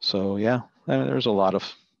 So yeah, there's a lot of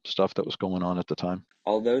stuff that was going on at the time.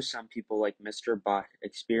 Although some people like Mr. Bach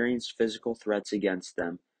experienced physical threats against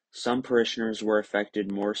them, some parishioners were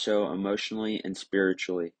affected more so emotionally and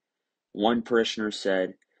spiritually. One parishioner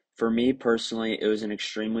said, "For me personally, it was an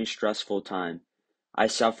extremely stressful time. I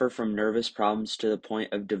suffer from nervous problems to the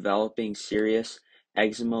point of developing serious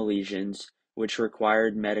eczema lesions, which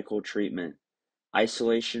required medical treatment.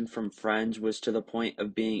 Isolation from friends was to the point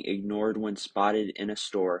of being ignored when spotted in a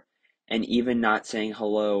store, and even not saying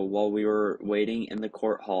hello while we were waiting in the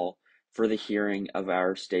court hall for the hearing of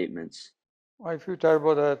our statements." I feel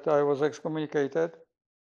terrible that I was excommunicated,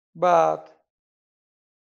 but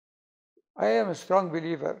I am a strong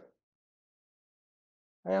believer.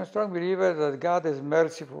 I am a strong believer that God is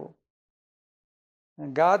merciful,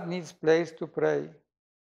 and God needs place to pray.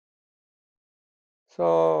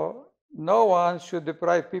 So no one should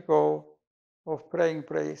deprive people of praying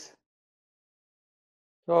praise.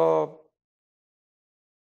 So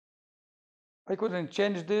I couldn't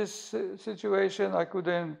change this situation. I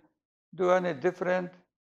couldn't do any different.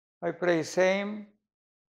 I pray same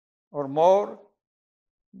or more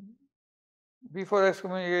before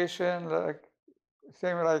excommunication,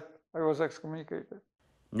 same like I was excommunicated.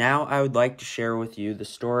 Now I would like to share with you the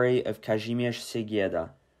story of Kazimierz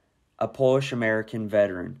Segieda, a Polish-American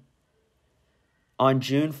veteran. On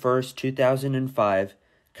June 1st, 2005,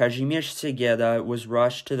 Kazimierz Segieda was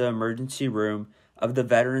rushed to the emergency room of the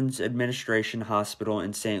Veterans Administration Hospital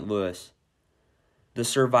in St. Louis. The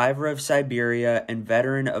survivor of Siberia and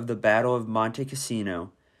veteran of the Battle of Monte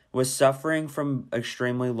Cassino was suffering from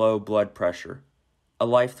extremely low blood pressure, a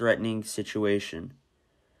life-threatening situation.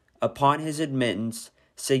 Upon his admittance,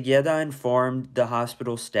 Segieda informed the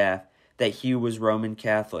hospital staff that he was Roman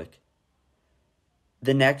Catholic.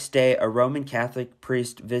 The next day, a Roman Catholic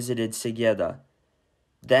priest visited Segieda.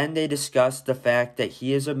 Then they discussed the fact that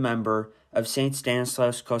he is a member of St.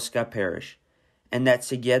 Stanislaus Kostka Parish, and that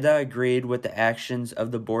Segieda agreed with the actions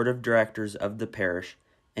of the board of directors of the parish,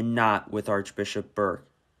 and not with Archbishop Burke.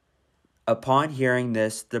 Upon hearing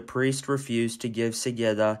this, the priest refused to give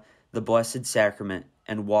Segieda the Blessed Sacrament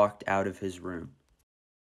and walked out of his room.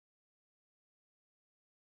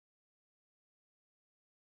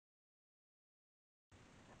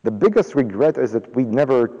 The biggest regret is that we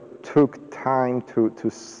never took time to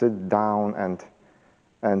sit down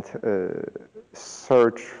and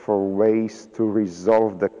search for ways to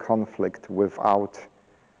resolve the conflict without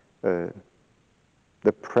the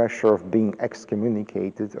pressure of being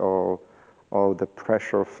excommunicated or the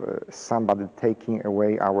pressure of somebody taking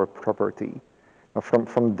away our property.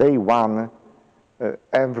 From day one,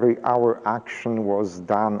 our action was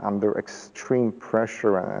done under extreme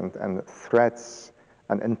pressure and threats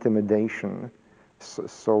and intimidation.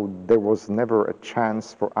 So there was never a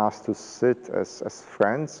chance for us to sit as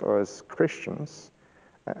friends or as Christians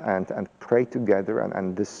and pray together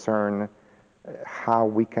and discern how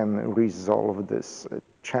we can resolve this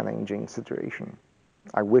challenging situation.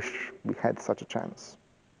 I wish we had such a chance.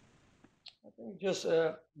 I think just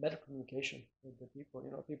better communication with the people.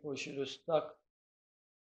 People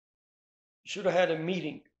should have had a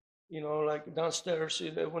meeting, like downstairs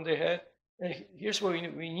when they had. And here's where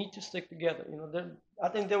we need to stick together. I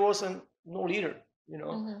think there wasn't no leader.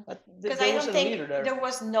 Because I don't think there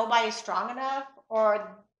was nobody strong enough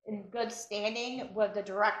or in good standing with the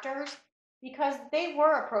directors because they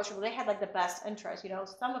were approachable. They had like the best interest.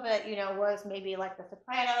 Some of it, was maybe like the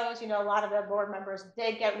Sopranos. A lot of the board members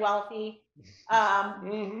did get wealthy,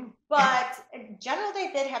 but in general,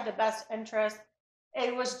 they did have the best interest.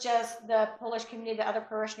 It was just the Polish community, the other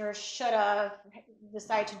parishioners should have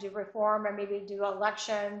decided to do reform or maybe do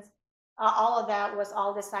elections. All of that was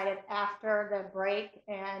all decided after the break,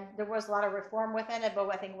 and there was a lot of reform within it, but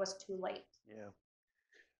I think it was too late. Yeah,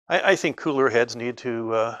 I think cooler heads need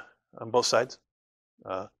to on both sides.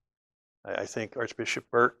 I think Archbishop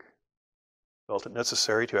Burke felt it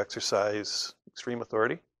necessary to exercise extreme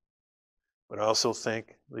authority, but I also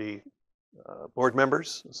think the board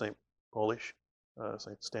members, St.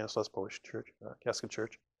 Stanislaus Polish Church, Catholic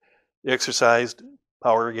Church, they exercised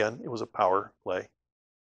power again. It was a power play.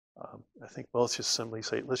 I think both just simply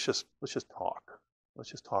say, let's just talk.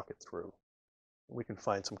 Let's just talk it through. We can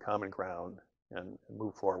find some common ground and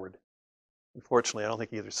move forward. Unfortunately, I don't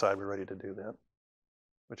think either side were ready to do that,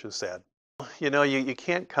 which is sad. You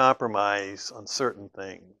can't compromise on certain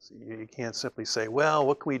things. You can't simply say, well,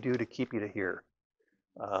 what can we do to keep you to here?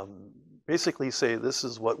 Basically say, this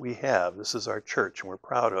is what we have. This is our church, and we're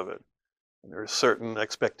proud of it. And there are certain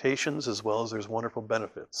expectations as well as there's wonderful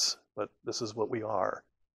benefits, but this is what we are.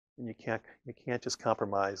 And you can't just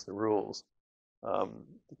compromise the rules. To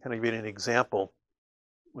kind of give you an example,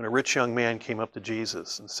 when a rich young man came up to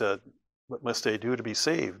Jesus and said, what must I do to be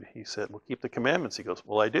saved? He said, well, keep the commandments. He goes,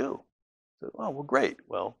 well, I do. He said, oh, well, great.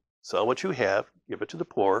 Well, sell what you have, give it to the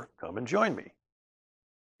poor, come and join me.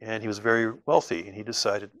 And he was very wealthy, and he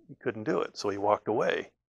decided he couldn't do it, so he walked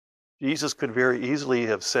away. Jesus could very easily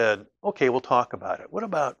have said, okay, we'll talk about it. What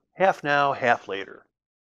about half now, half later?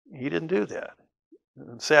 He didn't do that.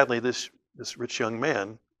 And sadly, this rich young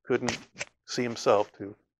man couldn't see himself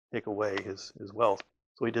to take away his wealth,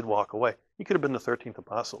 so he did walk away. He could have been the 13th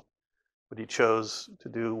apostle, but he chose to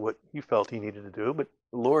do what he felt he needed to do, but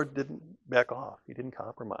the Lord didn't back off. He didn't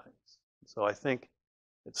compromise. So I think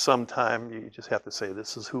at some time you just have to say,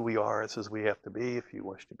 this is who we are, this is who we have to be. If you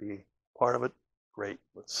wish to be part of it, great,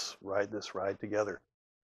 let's ride this ride together.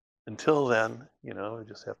 Until then, we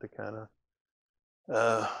just have to kind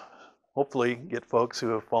of hopefully get folks who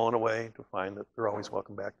have fallen away to find that they're always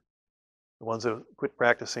welcome back. The ones that quit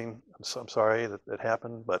practicing, I'm sorry that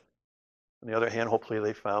happened, but on the other hand, hopefully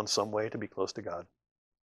they found some way to be close to God.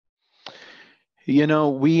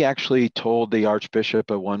 We actually told the Archbishop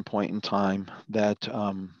at one point in time that,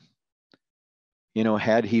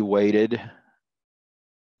 had he waited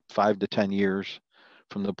 5 to 10 years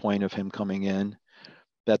from the point of him coming in,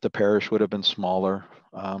 that the parish would have been smaller.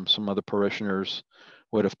 Some of the parishioners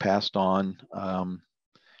would have passed on,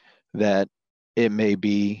 that it may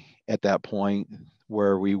be at that point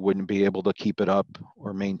where we wouldn't be able to keep it up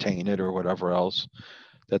or maintain it or whatever else,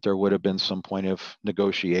 that there would have been some point of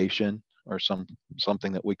negotiation or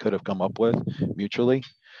something that we could have come up with mutually.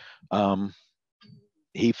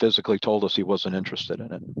 He physically told us he wasn't interested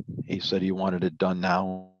in it. He said he wanted it done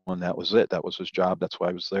now, and that was it. That was his job. That's why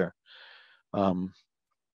I was there.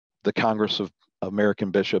 The Congress of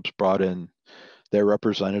American Bishops brought in their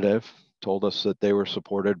representative, told us that they were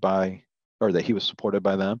supported by, or that he was supported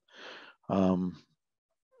by them.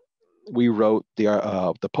 We wrote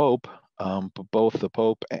the Pope, both the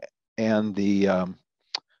Pope and the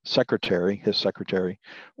his secretary,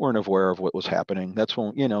 weren't aware of what was happening. That's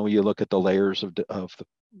when, you look at the layers of the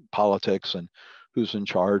politics and who's in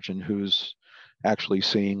charge and who's actually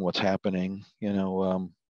seeing what's happening.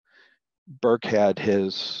 Burke had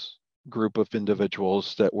his group of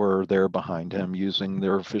individuals that were there behind him, using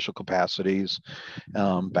their official capacities,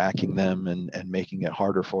 backing them and making it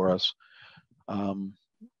harder for us.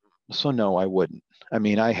 So no, I wouldn't. I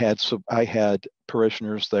mean, I had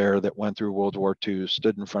parishioners there that went through World War II,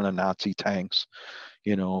 stood in front of Nazi tanks,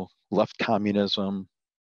 left communism,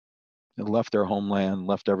 left their homeland,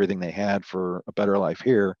 left everything they had for a better life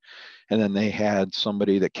here. And then they had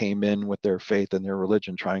somebody that came in with their faith and their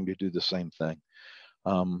religion trying to do the same thing.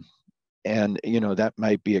 And, that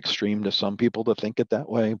might be extreme to some people to think it that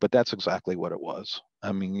way, but that's exactly what it was.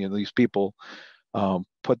 I mean, these people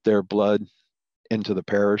put their blood into the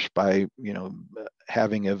parish by,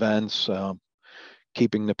 having events,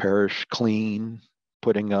 keeping the parish clean,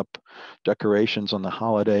 putting up decorations on the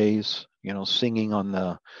holidays, singing on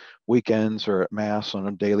the weekends or at mass on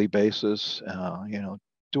a daily basis,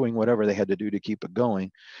 doing whatever they had to do to keep it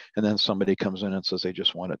going. And then somebody comes in and says they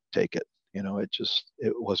just want to take it.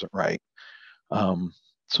 It wasn't right.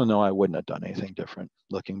 So no, I wouldn't have done anything different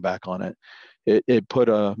looking back on it. It put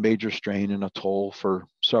a major strain and a toll for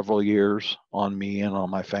several years on me and on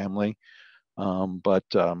my family. But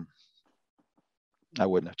I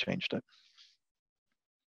wouldn't have changed it.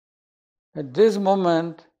 At this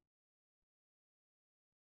moment,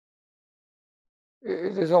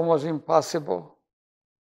 it is almost impossible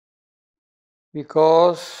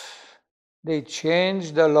because they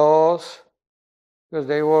changed the laws because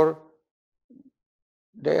they are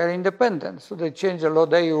independent, so they changed the law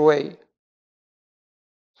their way.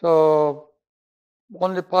 So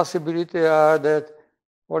only possibility are that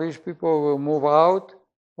Polish people will move out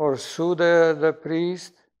or sue the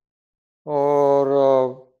priest,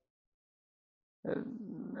 or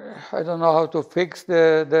I don't know how to fix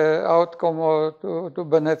the outcome or to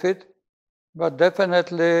benefit, but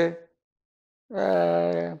definitely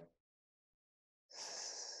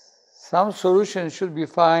some solution should be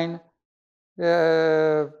found.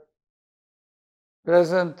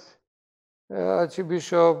 Present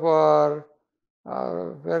Archbishop are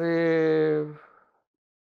very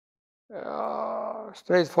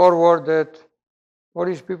straightforward that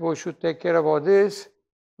Polish people should take care about this,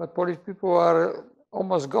 but Polish people are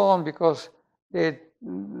almost gone because they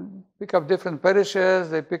pick up different parishes,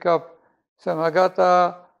 they pick up St.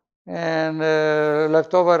 Agata, and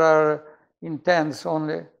leftover are in tens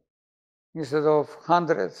only, instead of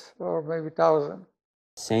hundreds or maybe thousands.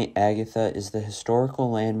 St. Agatha is the historical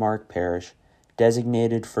landmark parish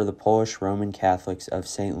designated for the Polish Roman Catholics of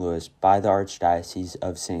St. Louis by the Archdiocese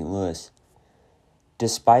of St. Louis.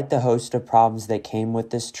 Despite the host of problems that came with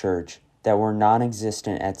this church that were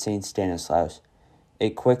non-existent at St. Stanislaus,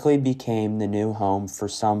 it quickly became the new home for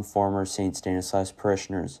some former St. Stanislaus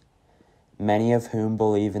parishioners, many of whom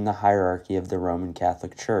believe in the hierarchy of the Roman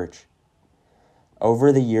Catholic Church.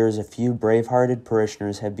 Over the years, a few brave-hearted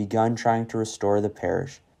parishioners have begun trying to restore the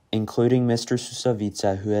parish, including Mr.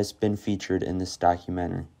 Susavica, who has been featured in this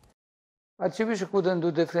documentary. Archbishop couldn't do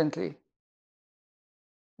differently.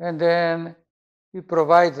 And then he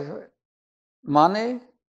provides money,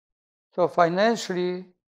 so financially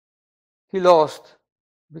he lost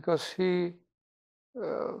because he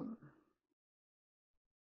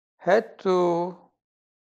had to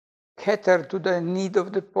cater to the need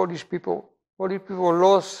of the Polish people. Polish people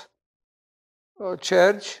lost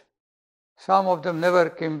church. Some of them never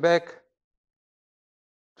came back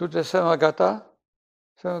to the St. Agata.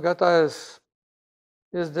 St. Agata is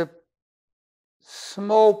the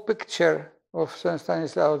small picture of St.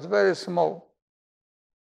 Stanislaus, very small.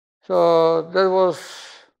 So that was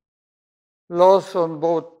loss on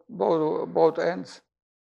both ends.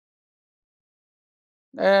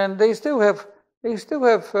 And they still have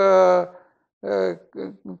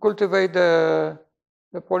cultivate the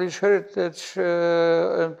Polish heritage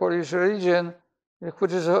and Polish religion,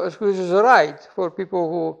 which is a right for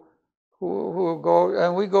people who go,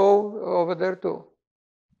 and we go over there too.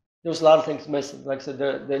 There's a lot of things missing. Like I said,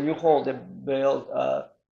 the new hall they built,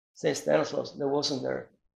 St. Stanislaus, that wasn't there,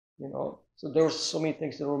 you know. So there were so many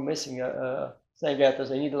things that were missing. St. Agatha's,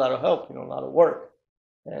 they need a lot of help, you know, a lot of work.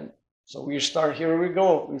 And so we start, here we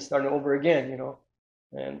go, we start over again, you know.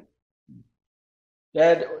 And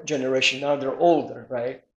that generation, now they're older,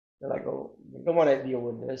 right? They're like, oh, we don't want to deal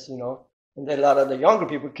with this, you know. And then a lot of the younger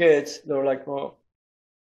people, kids, they're like, well,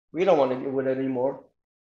 we don't want to deal with it anymore.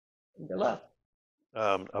 And they left.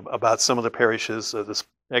 About some of the parishes, this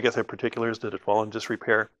Agatha in particular, did it fall in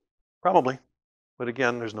disrepair? Probably, but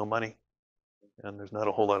again, there's no money, and there's not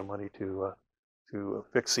a whole lot of money to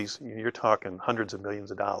fix these. You're talking hundreds of millions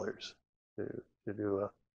of dollars to do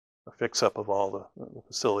a fix-up of all the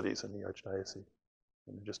facilities in the Archdiocese,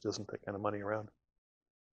 and there just isn't that kind of money around.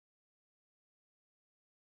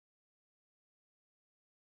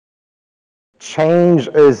 Change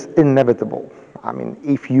is inevitable. I mean,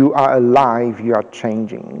 if you are alive, you are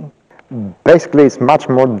changing. Basically, it's much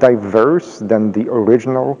more diverse than the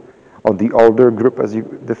original or the older group, as you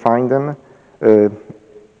define them.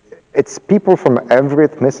 It's people from every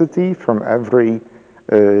ethnicity, from every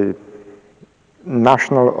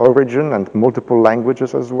national origin, and multiple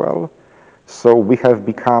languages as well. So we have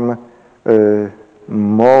become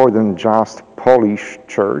more than just Polish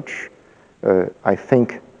church. I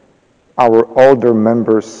think our older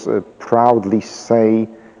members proudly say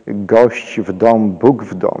 "Gość w dom, Bóg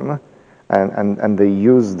w dom," and they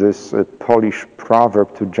use this Polish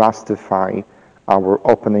proverb to justify our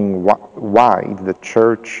opening wide the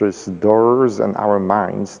church's doors and our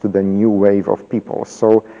minds to the new wave of people.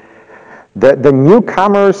 So the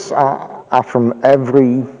newcomers are from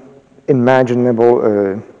every imaginable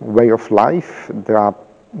way of life. There are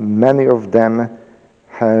many of them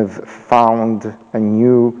have found a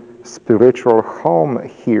new spiritual home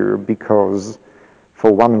here because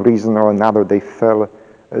for one reason or another they felt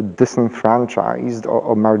disenfranchised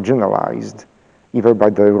or marginalized, either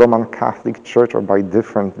by the Roman Catholic Church or by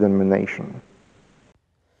different denomination.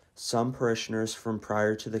 Some parishioners from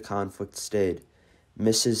prior to the conflict stayed.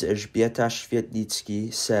 Mrs. Elżbieta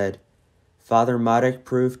Świetlicki said, Father Marek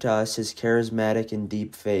proved to us his charismatic and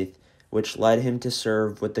deep faith, which led him to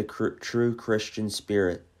serve with the true Christian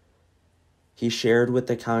spirit. He shared with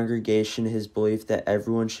the congregation his belief that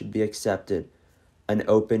everyone should be accepted, an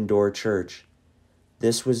open-door church.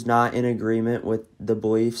 This was not in agreement with the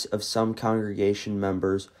beliefs of some congregation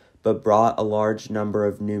members, but brought a large number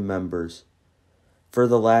of new members. For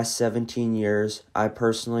the last 17 years, I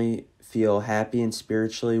personally feel happy and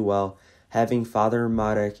spiritually well having Father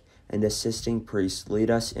Marek and assisting priests lead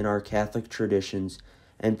us in our Catholic traditions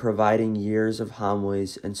and providing years of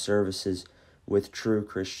homilies and services with true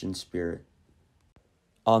Christian spirit.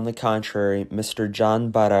 On the contrary, Mr.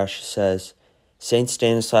 John Barash says, St.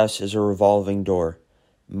 Stanislaus is a revolving door.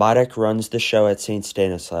 Marek runs the show at St.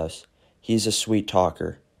 Stanislaus. He's a sweet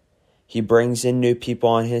talker. He brings in new people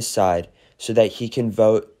on his side so that he can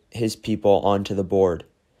vote his people onto the board.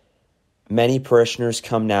 Many parishioners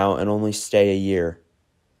come now and only stay a year.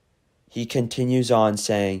 He continues on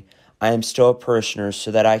saying, I am still a parishioner so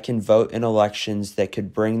that I can vote in elections that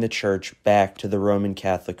could bring the Church back to the Roman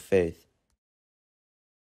Catholic faith.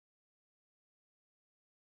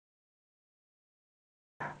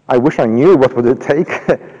 I wish I knew what would it take.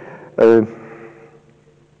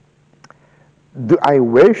 Do I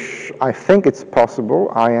wish? I think it's possible.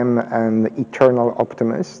 I am an eternal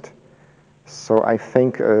optimist. So I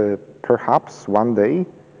think perhaps one day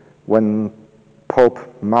when Pope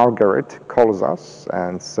Margaret calls us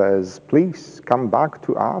and says, please come back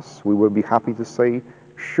to us, we will be happy to say,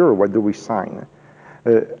 sure, what do we sign?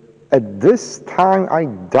 At this time, I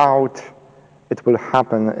doubt it will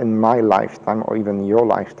happen in my lifetime or even your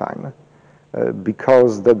lifetime,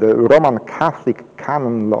 because the Roman Catholic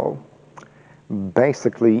canon law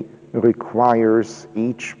basically requires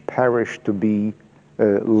each parish to be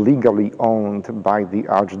legally owned by the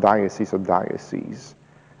Archdiocese or diocese.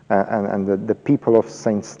 And the people of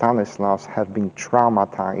St. Stanislaus have been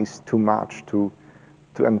traumatized too much to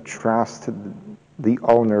entrust the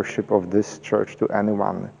ownership of this church to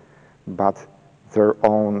anyone but their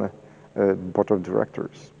own board of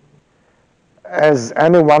directors. As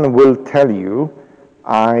anyone will tell you,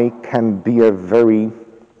 I can be a very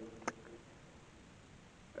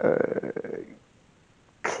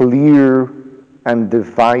clear and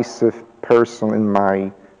divisive person in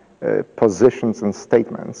my positions and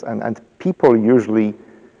statements, and people usually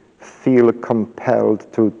feel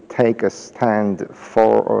compelled to take a stand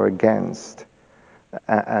for or against,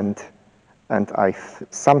 and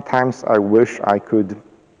sometimes I wish I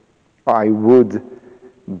would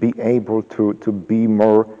be able to be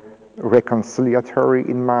more reconciliatory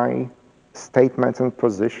in my statements and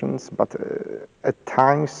positions, but at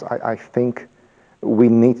times I think we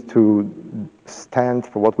need to stand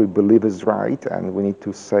for what we believe is right, and we need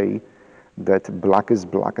to say that black is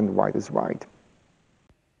black and white is white.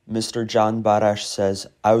 Mr. John Barash says,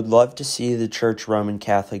 I would love to see the Church Roman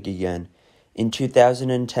Catholic again. In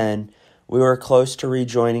 2010, we were close to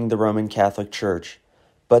rejoining the Roman Catholic Church,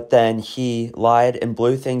 but then he lied and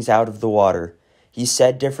blew things out of the water. He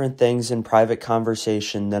said different things in private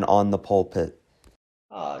conversation than on the pulpit.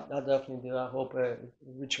 I definitely do. I hope it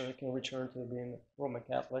can return to being Roman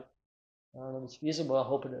Catholic. I don't know if it's feasible. I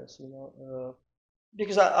hope it is,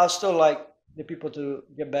 because I still like the people to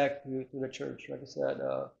get back to the church. Like I said,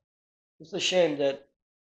 it's a shame that,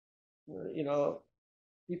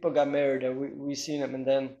 people got married and we seen them and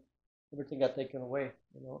then everything got taken away,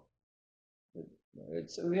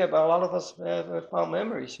 we have, a lot of us have fond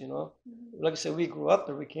memories, Mm-hmm. Like I said, we grew up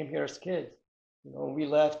there. We came here as kids, we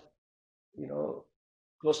left,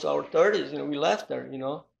 close to our 30s, we left there,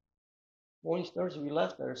 only 30s we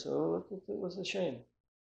left there, so it was a shame.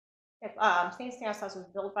 If St. Stanislaus was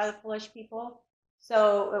built by the Polish people,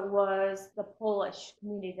 so it was the Polish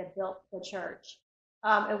community that built the church.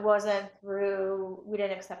 It wasn't we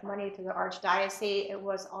didn't accept money through the Archdiocese. It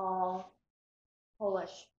was all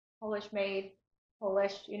Polish made,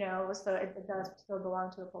 Polish, so it does still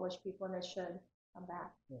belong to the Polish people, and it should come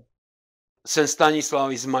back. Yeah. St.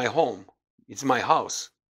 Stanislaus is my home. It's my house.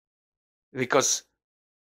 Because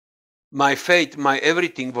my faith, my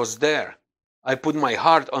everything was there. I put my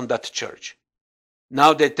heart on that church.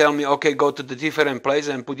 Now they tell me, okay, go to the different place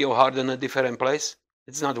and put your heart in a different place.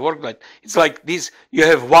 It's not work like. It's like this. You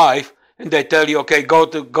have wife, and they tell you, okay, go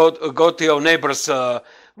to your neighbor's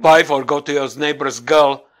wife or go to your neighbor's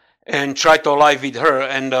girl and try to live with her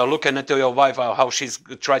and looking at your wife how she's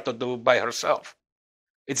tried to do by herself.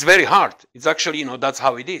 It's very hard. It's actually, that's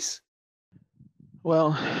how it is.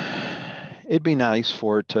 Well, it'd be nice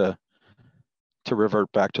for it to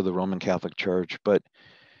revert back to the Roman Catholic Church, but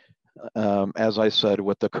As I said,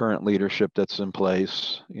 with the current leadership that's in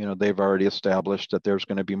place, they've already established that there's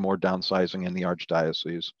going to be more downsizing in the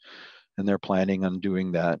Archdiocese, and they're planning on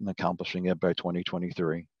doing that and accomplishing it by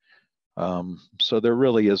 2023. So there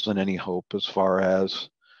really isn't any hope as far as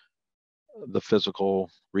the physical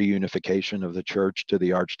reunification of the church to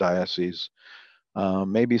the Archdiocese.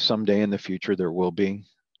 Maybe someday in the future there will be.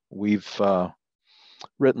 We've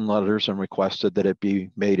written letters and requested that it be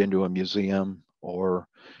made into a museum or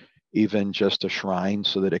even just a shrine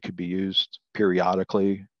so that it could be used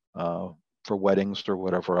periodically for weddings or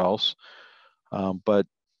whatever else. But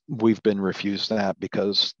we've been refused that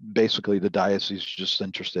because basically the diocese is just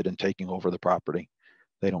interested in taking over the property.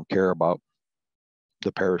 They don't care about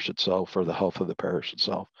the parish itself or the health of the parish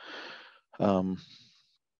itself.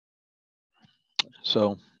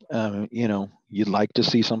 So, you'd like to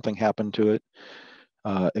see something happen to it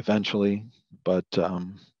eventually, but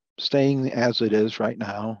staying as it is right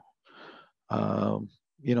now,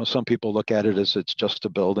 some people look at it as it's just a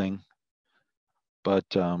building, but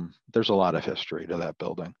there's a lot of history to that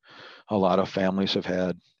building. A lot of families have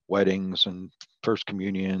had weddings and first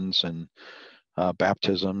communions and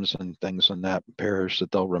baptisms and things in that parish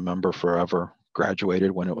that they'll remember forever.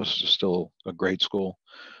 Graduated when it was still a grade school.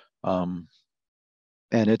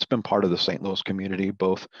 And it's been part of the St. Louis community,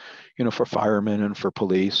 both, for firemen and for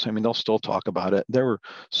police. I mean, they'll still talk about it. There were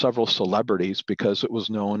several celebrities because it was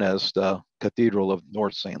known as the Cathedral of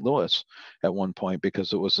North St. Louis at one point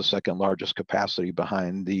because it was the second largest capacity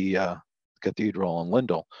behind the cathedral in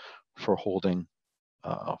Lindell for holding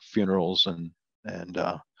funerals and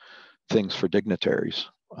things for dignitaries.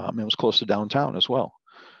 It was close to downtown as well.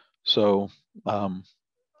 So,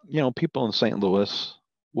 people in St. Louis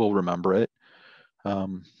will remember it.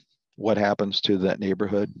 What happens to that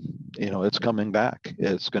neighborhood? It's coming back.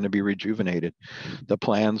 It's going to be rejuvenated. The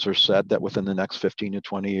plans are set that within the next 15 to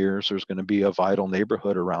 20 years, there's going to be a vital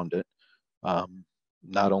neighborhood around it.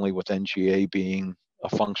 Not only with NGA being a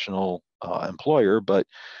functional employer, but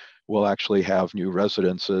we'll actually have new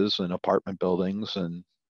residences and apartment buildings and,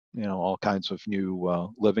 all kinds of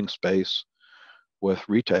new living space with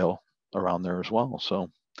retail around there as well. So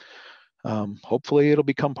hopefully it'll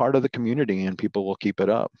become part of the community and people will keep it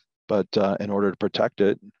up. But in order to protect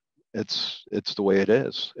it, it's the way it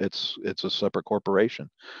is. It's a separate corporation.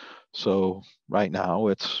 So right now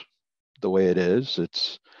it's the way it is.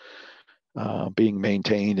 It's being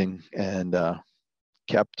maintained and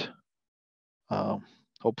kept.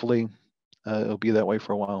 Hopefully it'll be that way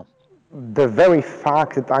for a while. The very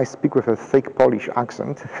fact that I speak with a thick Polish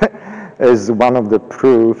accent is one of the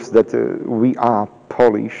proofs that we are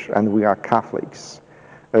Polish and we are Catholics.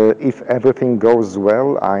 If everything goes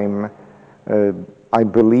well, I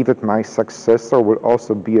believe that my successor will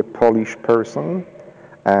also be a Polish person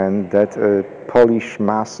and that Polish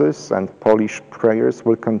masses and Polish prayers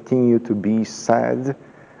will continue to be said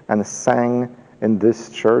and sang in this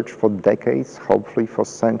church for decades, hopefully for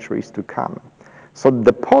centuries to come. So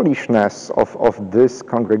the Polishness of this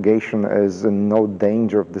congregation is in no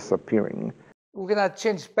danger of disappearing. We cannot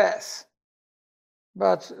change past,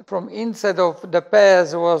 but from inside of the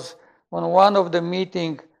past was when one of the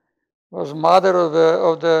meeting was mother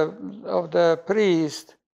of the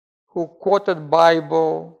priest who quoted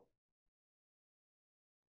Bible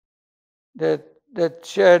that the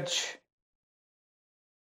church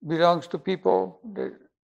belongs to people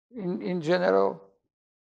in general.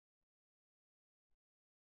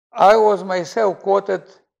 I was myself quoted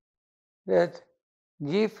that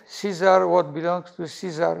give Caesar what belongs to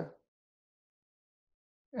Caesar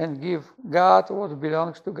and give God what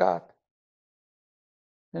belongs to God.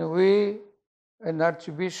 And we, an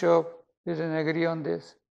archbishop, didn't agree on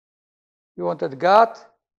this. We wanted God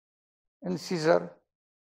and Caesar.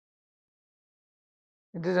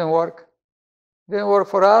 It didn't work. It didn't work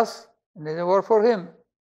for us, and it didn't work for him.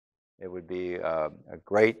 It would be a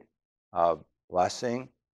great blessing,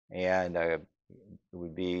 and it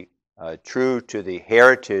would be true to the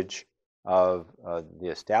heritage of the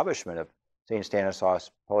establishment of St.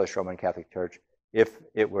 Stanislaus Polish Roman Catholic Church if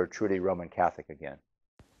it were truly Roman Catholic again.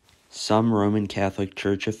 Some Roman Catholic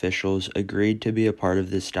Church officials agreed to be a part of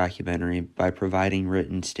this documentary by providing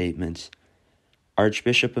written statements.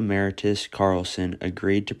 Archbishop Emeritus Carlson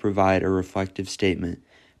agreed to provide a reflective statement,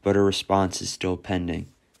 but a response is still pending.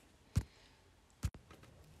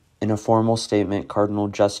 In a formal statement, Cardinal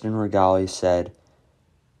Justin Regali said,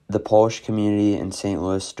 "The Polish community in St.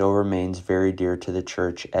 Louis still remains very dear to the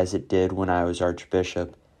Church as it did when I was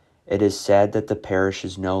Archbishop. It is sad that the parish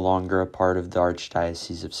is no longer a part of the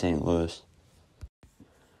Archdiocese of St. Louis."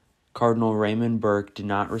 Cardinal Raymond Burke did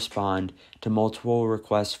not respond to multiple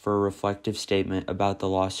requests for a reflective statement about the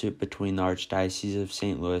lawsuit between the Archdiocese of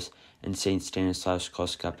St. Louis and St. Stanislaus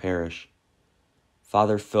Kostka Parish.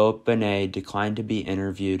 Father Philip Benet declined to be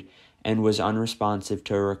interviewed and was unresponsive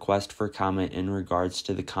to a request for comment in regards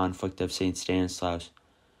to the conflict of St. Stanislaus.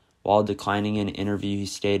 While declining an interview, he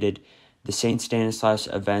stated, "The St. Stanislaus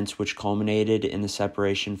events, which culminated in the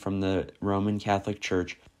separation from the Roman Catholic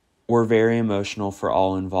Church, were very emotional for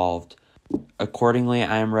all involved. Accordingly,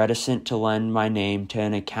 I am reticent to lend my name to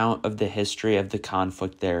an account of the history of the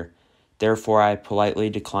conflict there. Therefore, I politely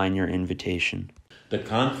decline your invitation." The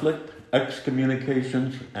conflict,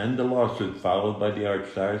 excommunications, and the lawsuit followed by the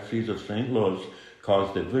Archdiocese of St. Louis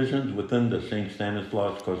caused divisions within the St.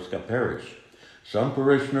 Stanislaus Kostka Parish. Some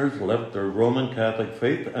parishioners left their Roman Catholic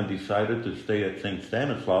faith and decided to stay at St.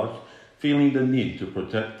 Stanislaus, feeling the need to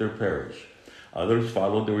protect their parish. Others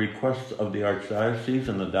followed the requests of the Archdiocese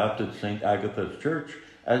and adopted St. Agatha's Church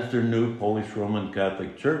as their new Polish Roman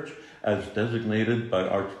Catholic Church, as designated by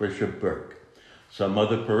Archbishop Burke. Some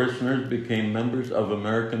other parishioners became members of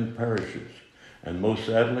American parishes, and most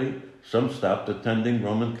sadly, some stopped attending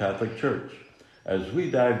Roman Catholic Church. As we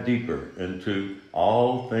dive deeper into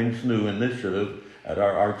All Things New initiative at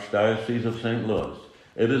our Archdiocese of St. Louis,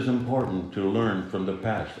 it is important to learn from the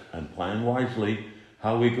past and plan wisely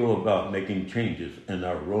how we go about making changes in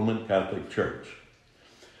our Roman Catholic Church.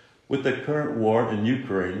 With the current war in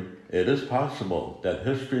Ukraine, it is possible that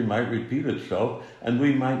history might repeat itself and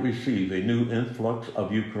we might receive a new influx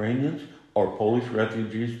of Ukrainians or Polish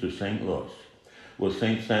refugees to St. Louis. Will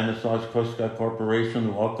St. Stanislaus Kostka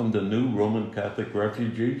Corporation welcome the new Roman Catholic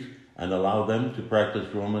refugees and allow them to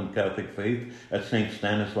practice Roman Catholic faith at St.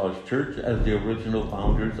 Stanislaus Church as the original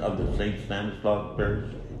founders of the St. Stanislaus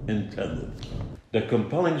Parish intended? The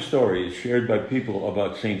compelling stories shared by people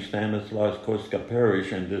about St. Stanislaus Kostka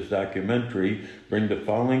Parish in this documentary bring the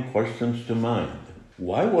following questions to mind.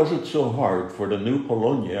 Why was it so hard for the new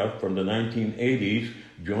Polonia from the 1980s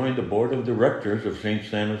join the board of directors of St.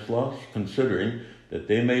 Stanislaus, considering that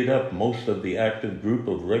they made up most of the active group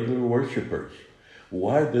of regular worshipers?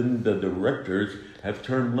 Why didn't the directors have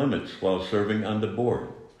term limits while serving on the board?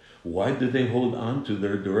 Why did they hold on to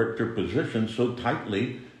their director position so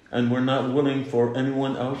tightly and were not willing for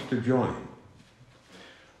anyone else to join?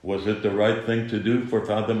 Was it the right thing to do for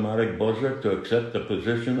Father Marek Bozek to accept the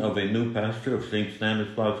position of a new pastor of St.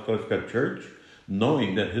 Stanislaus Kostka Church,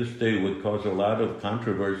 knowing that his stay would cause a lot of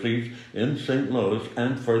controversies in St. Louis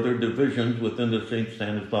and further divisions within the St.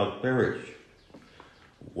 Stanislaus Parish?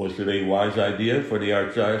 Was it a wise idea for the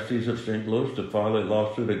Archdiocese of St. Louis to file a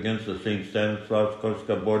lawsuit against the St. Stanislaus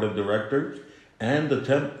Kostka Board of Directors and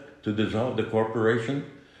attempt to dissolve the corporation?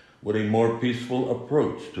 Would a more peaceful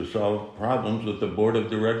approach to solve problems with the board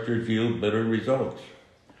of directors yield better results?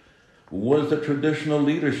 Was the traditional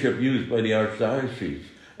leadership used by the Archdiocese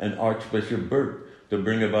and Archbishop Burke to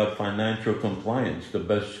bring about financial compliance the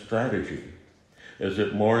best strategy? Is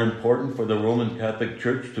it more important for the Roman Catholic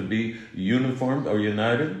Church to be uniformed or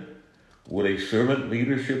united? Would a servant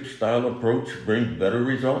leadership style approach bring better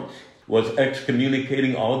results? Was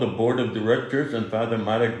excommunicating all the board of directors and Father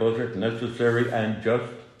Marek Bozek necessary and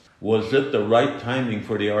just? Was it the right timing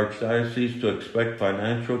for the Archdiocese to expect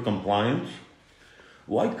financial compliance?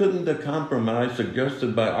 Why couldn't the compromise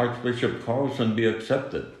suggested by Archbishop Carlson be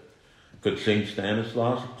accepted? Could St.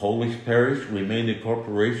 Stanislaus Polish Parish remain a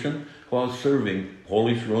corporation while serving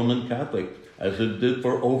Polish Roman Catholics, as it did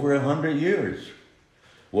for over 100 years?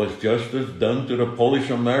 Was justice done to the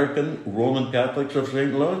Polish-American Roman Catholics of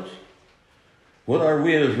St. Louis? What are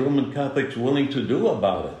we as Roman Catholics willing to do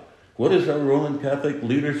about it? What is our Roman Catholic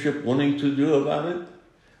leadership willing to do about it?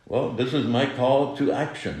 Well, this is my call to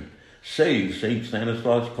action. Save St.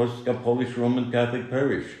 Stanislaus Kostka Polish Roman Catholic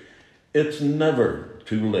Parish. It's never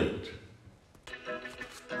too late.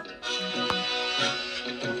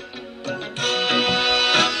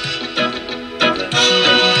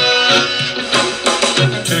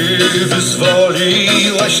 Ty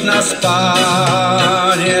wyzwoliłeś nas,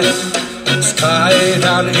 Panie, z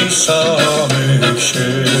kajdan i samych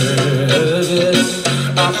siebie,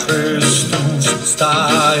 a Chrystus,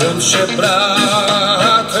 stając się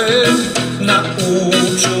bratem,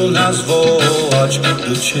 nauczył nas wołać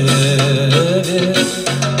do Ciebie.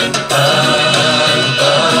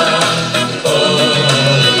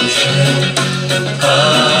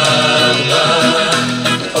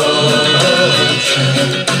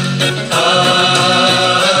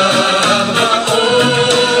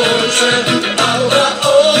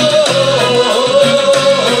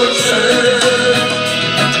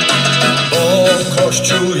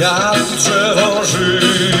 Jak drzewo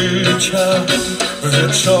życia w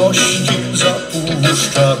wieczności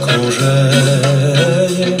Kostka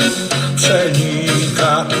korzenie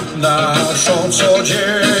przenika naszą codzienność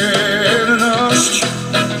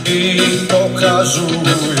i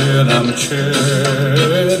pokazuje nam Ciebie.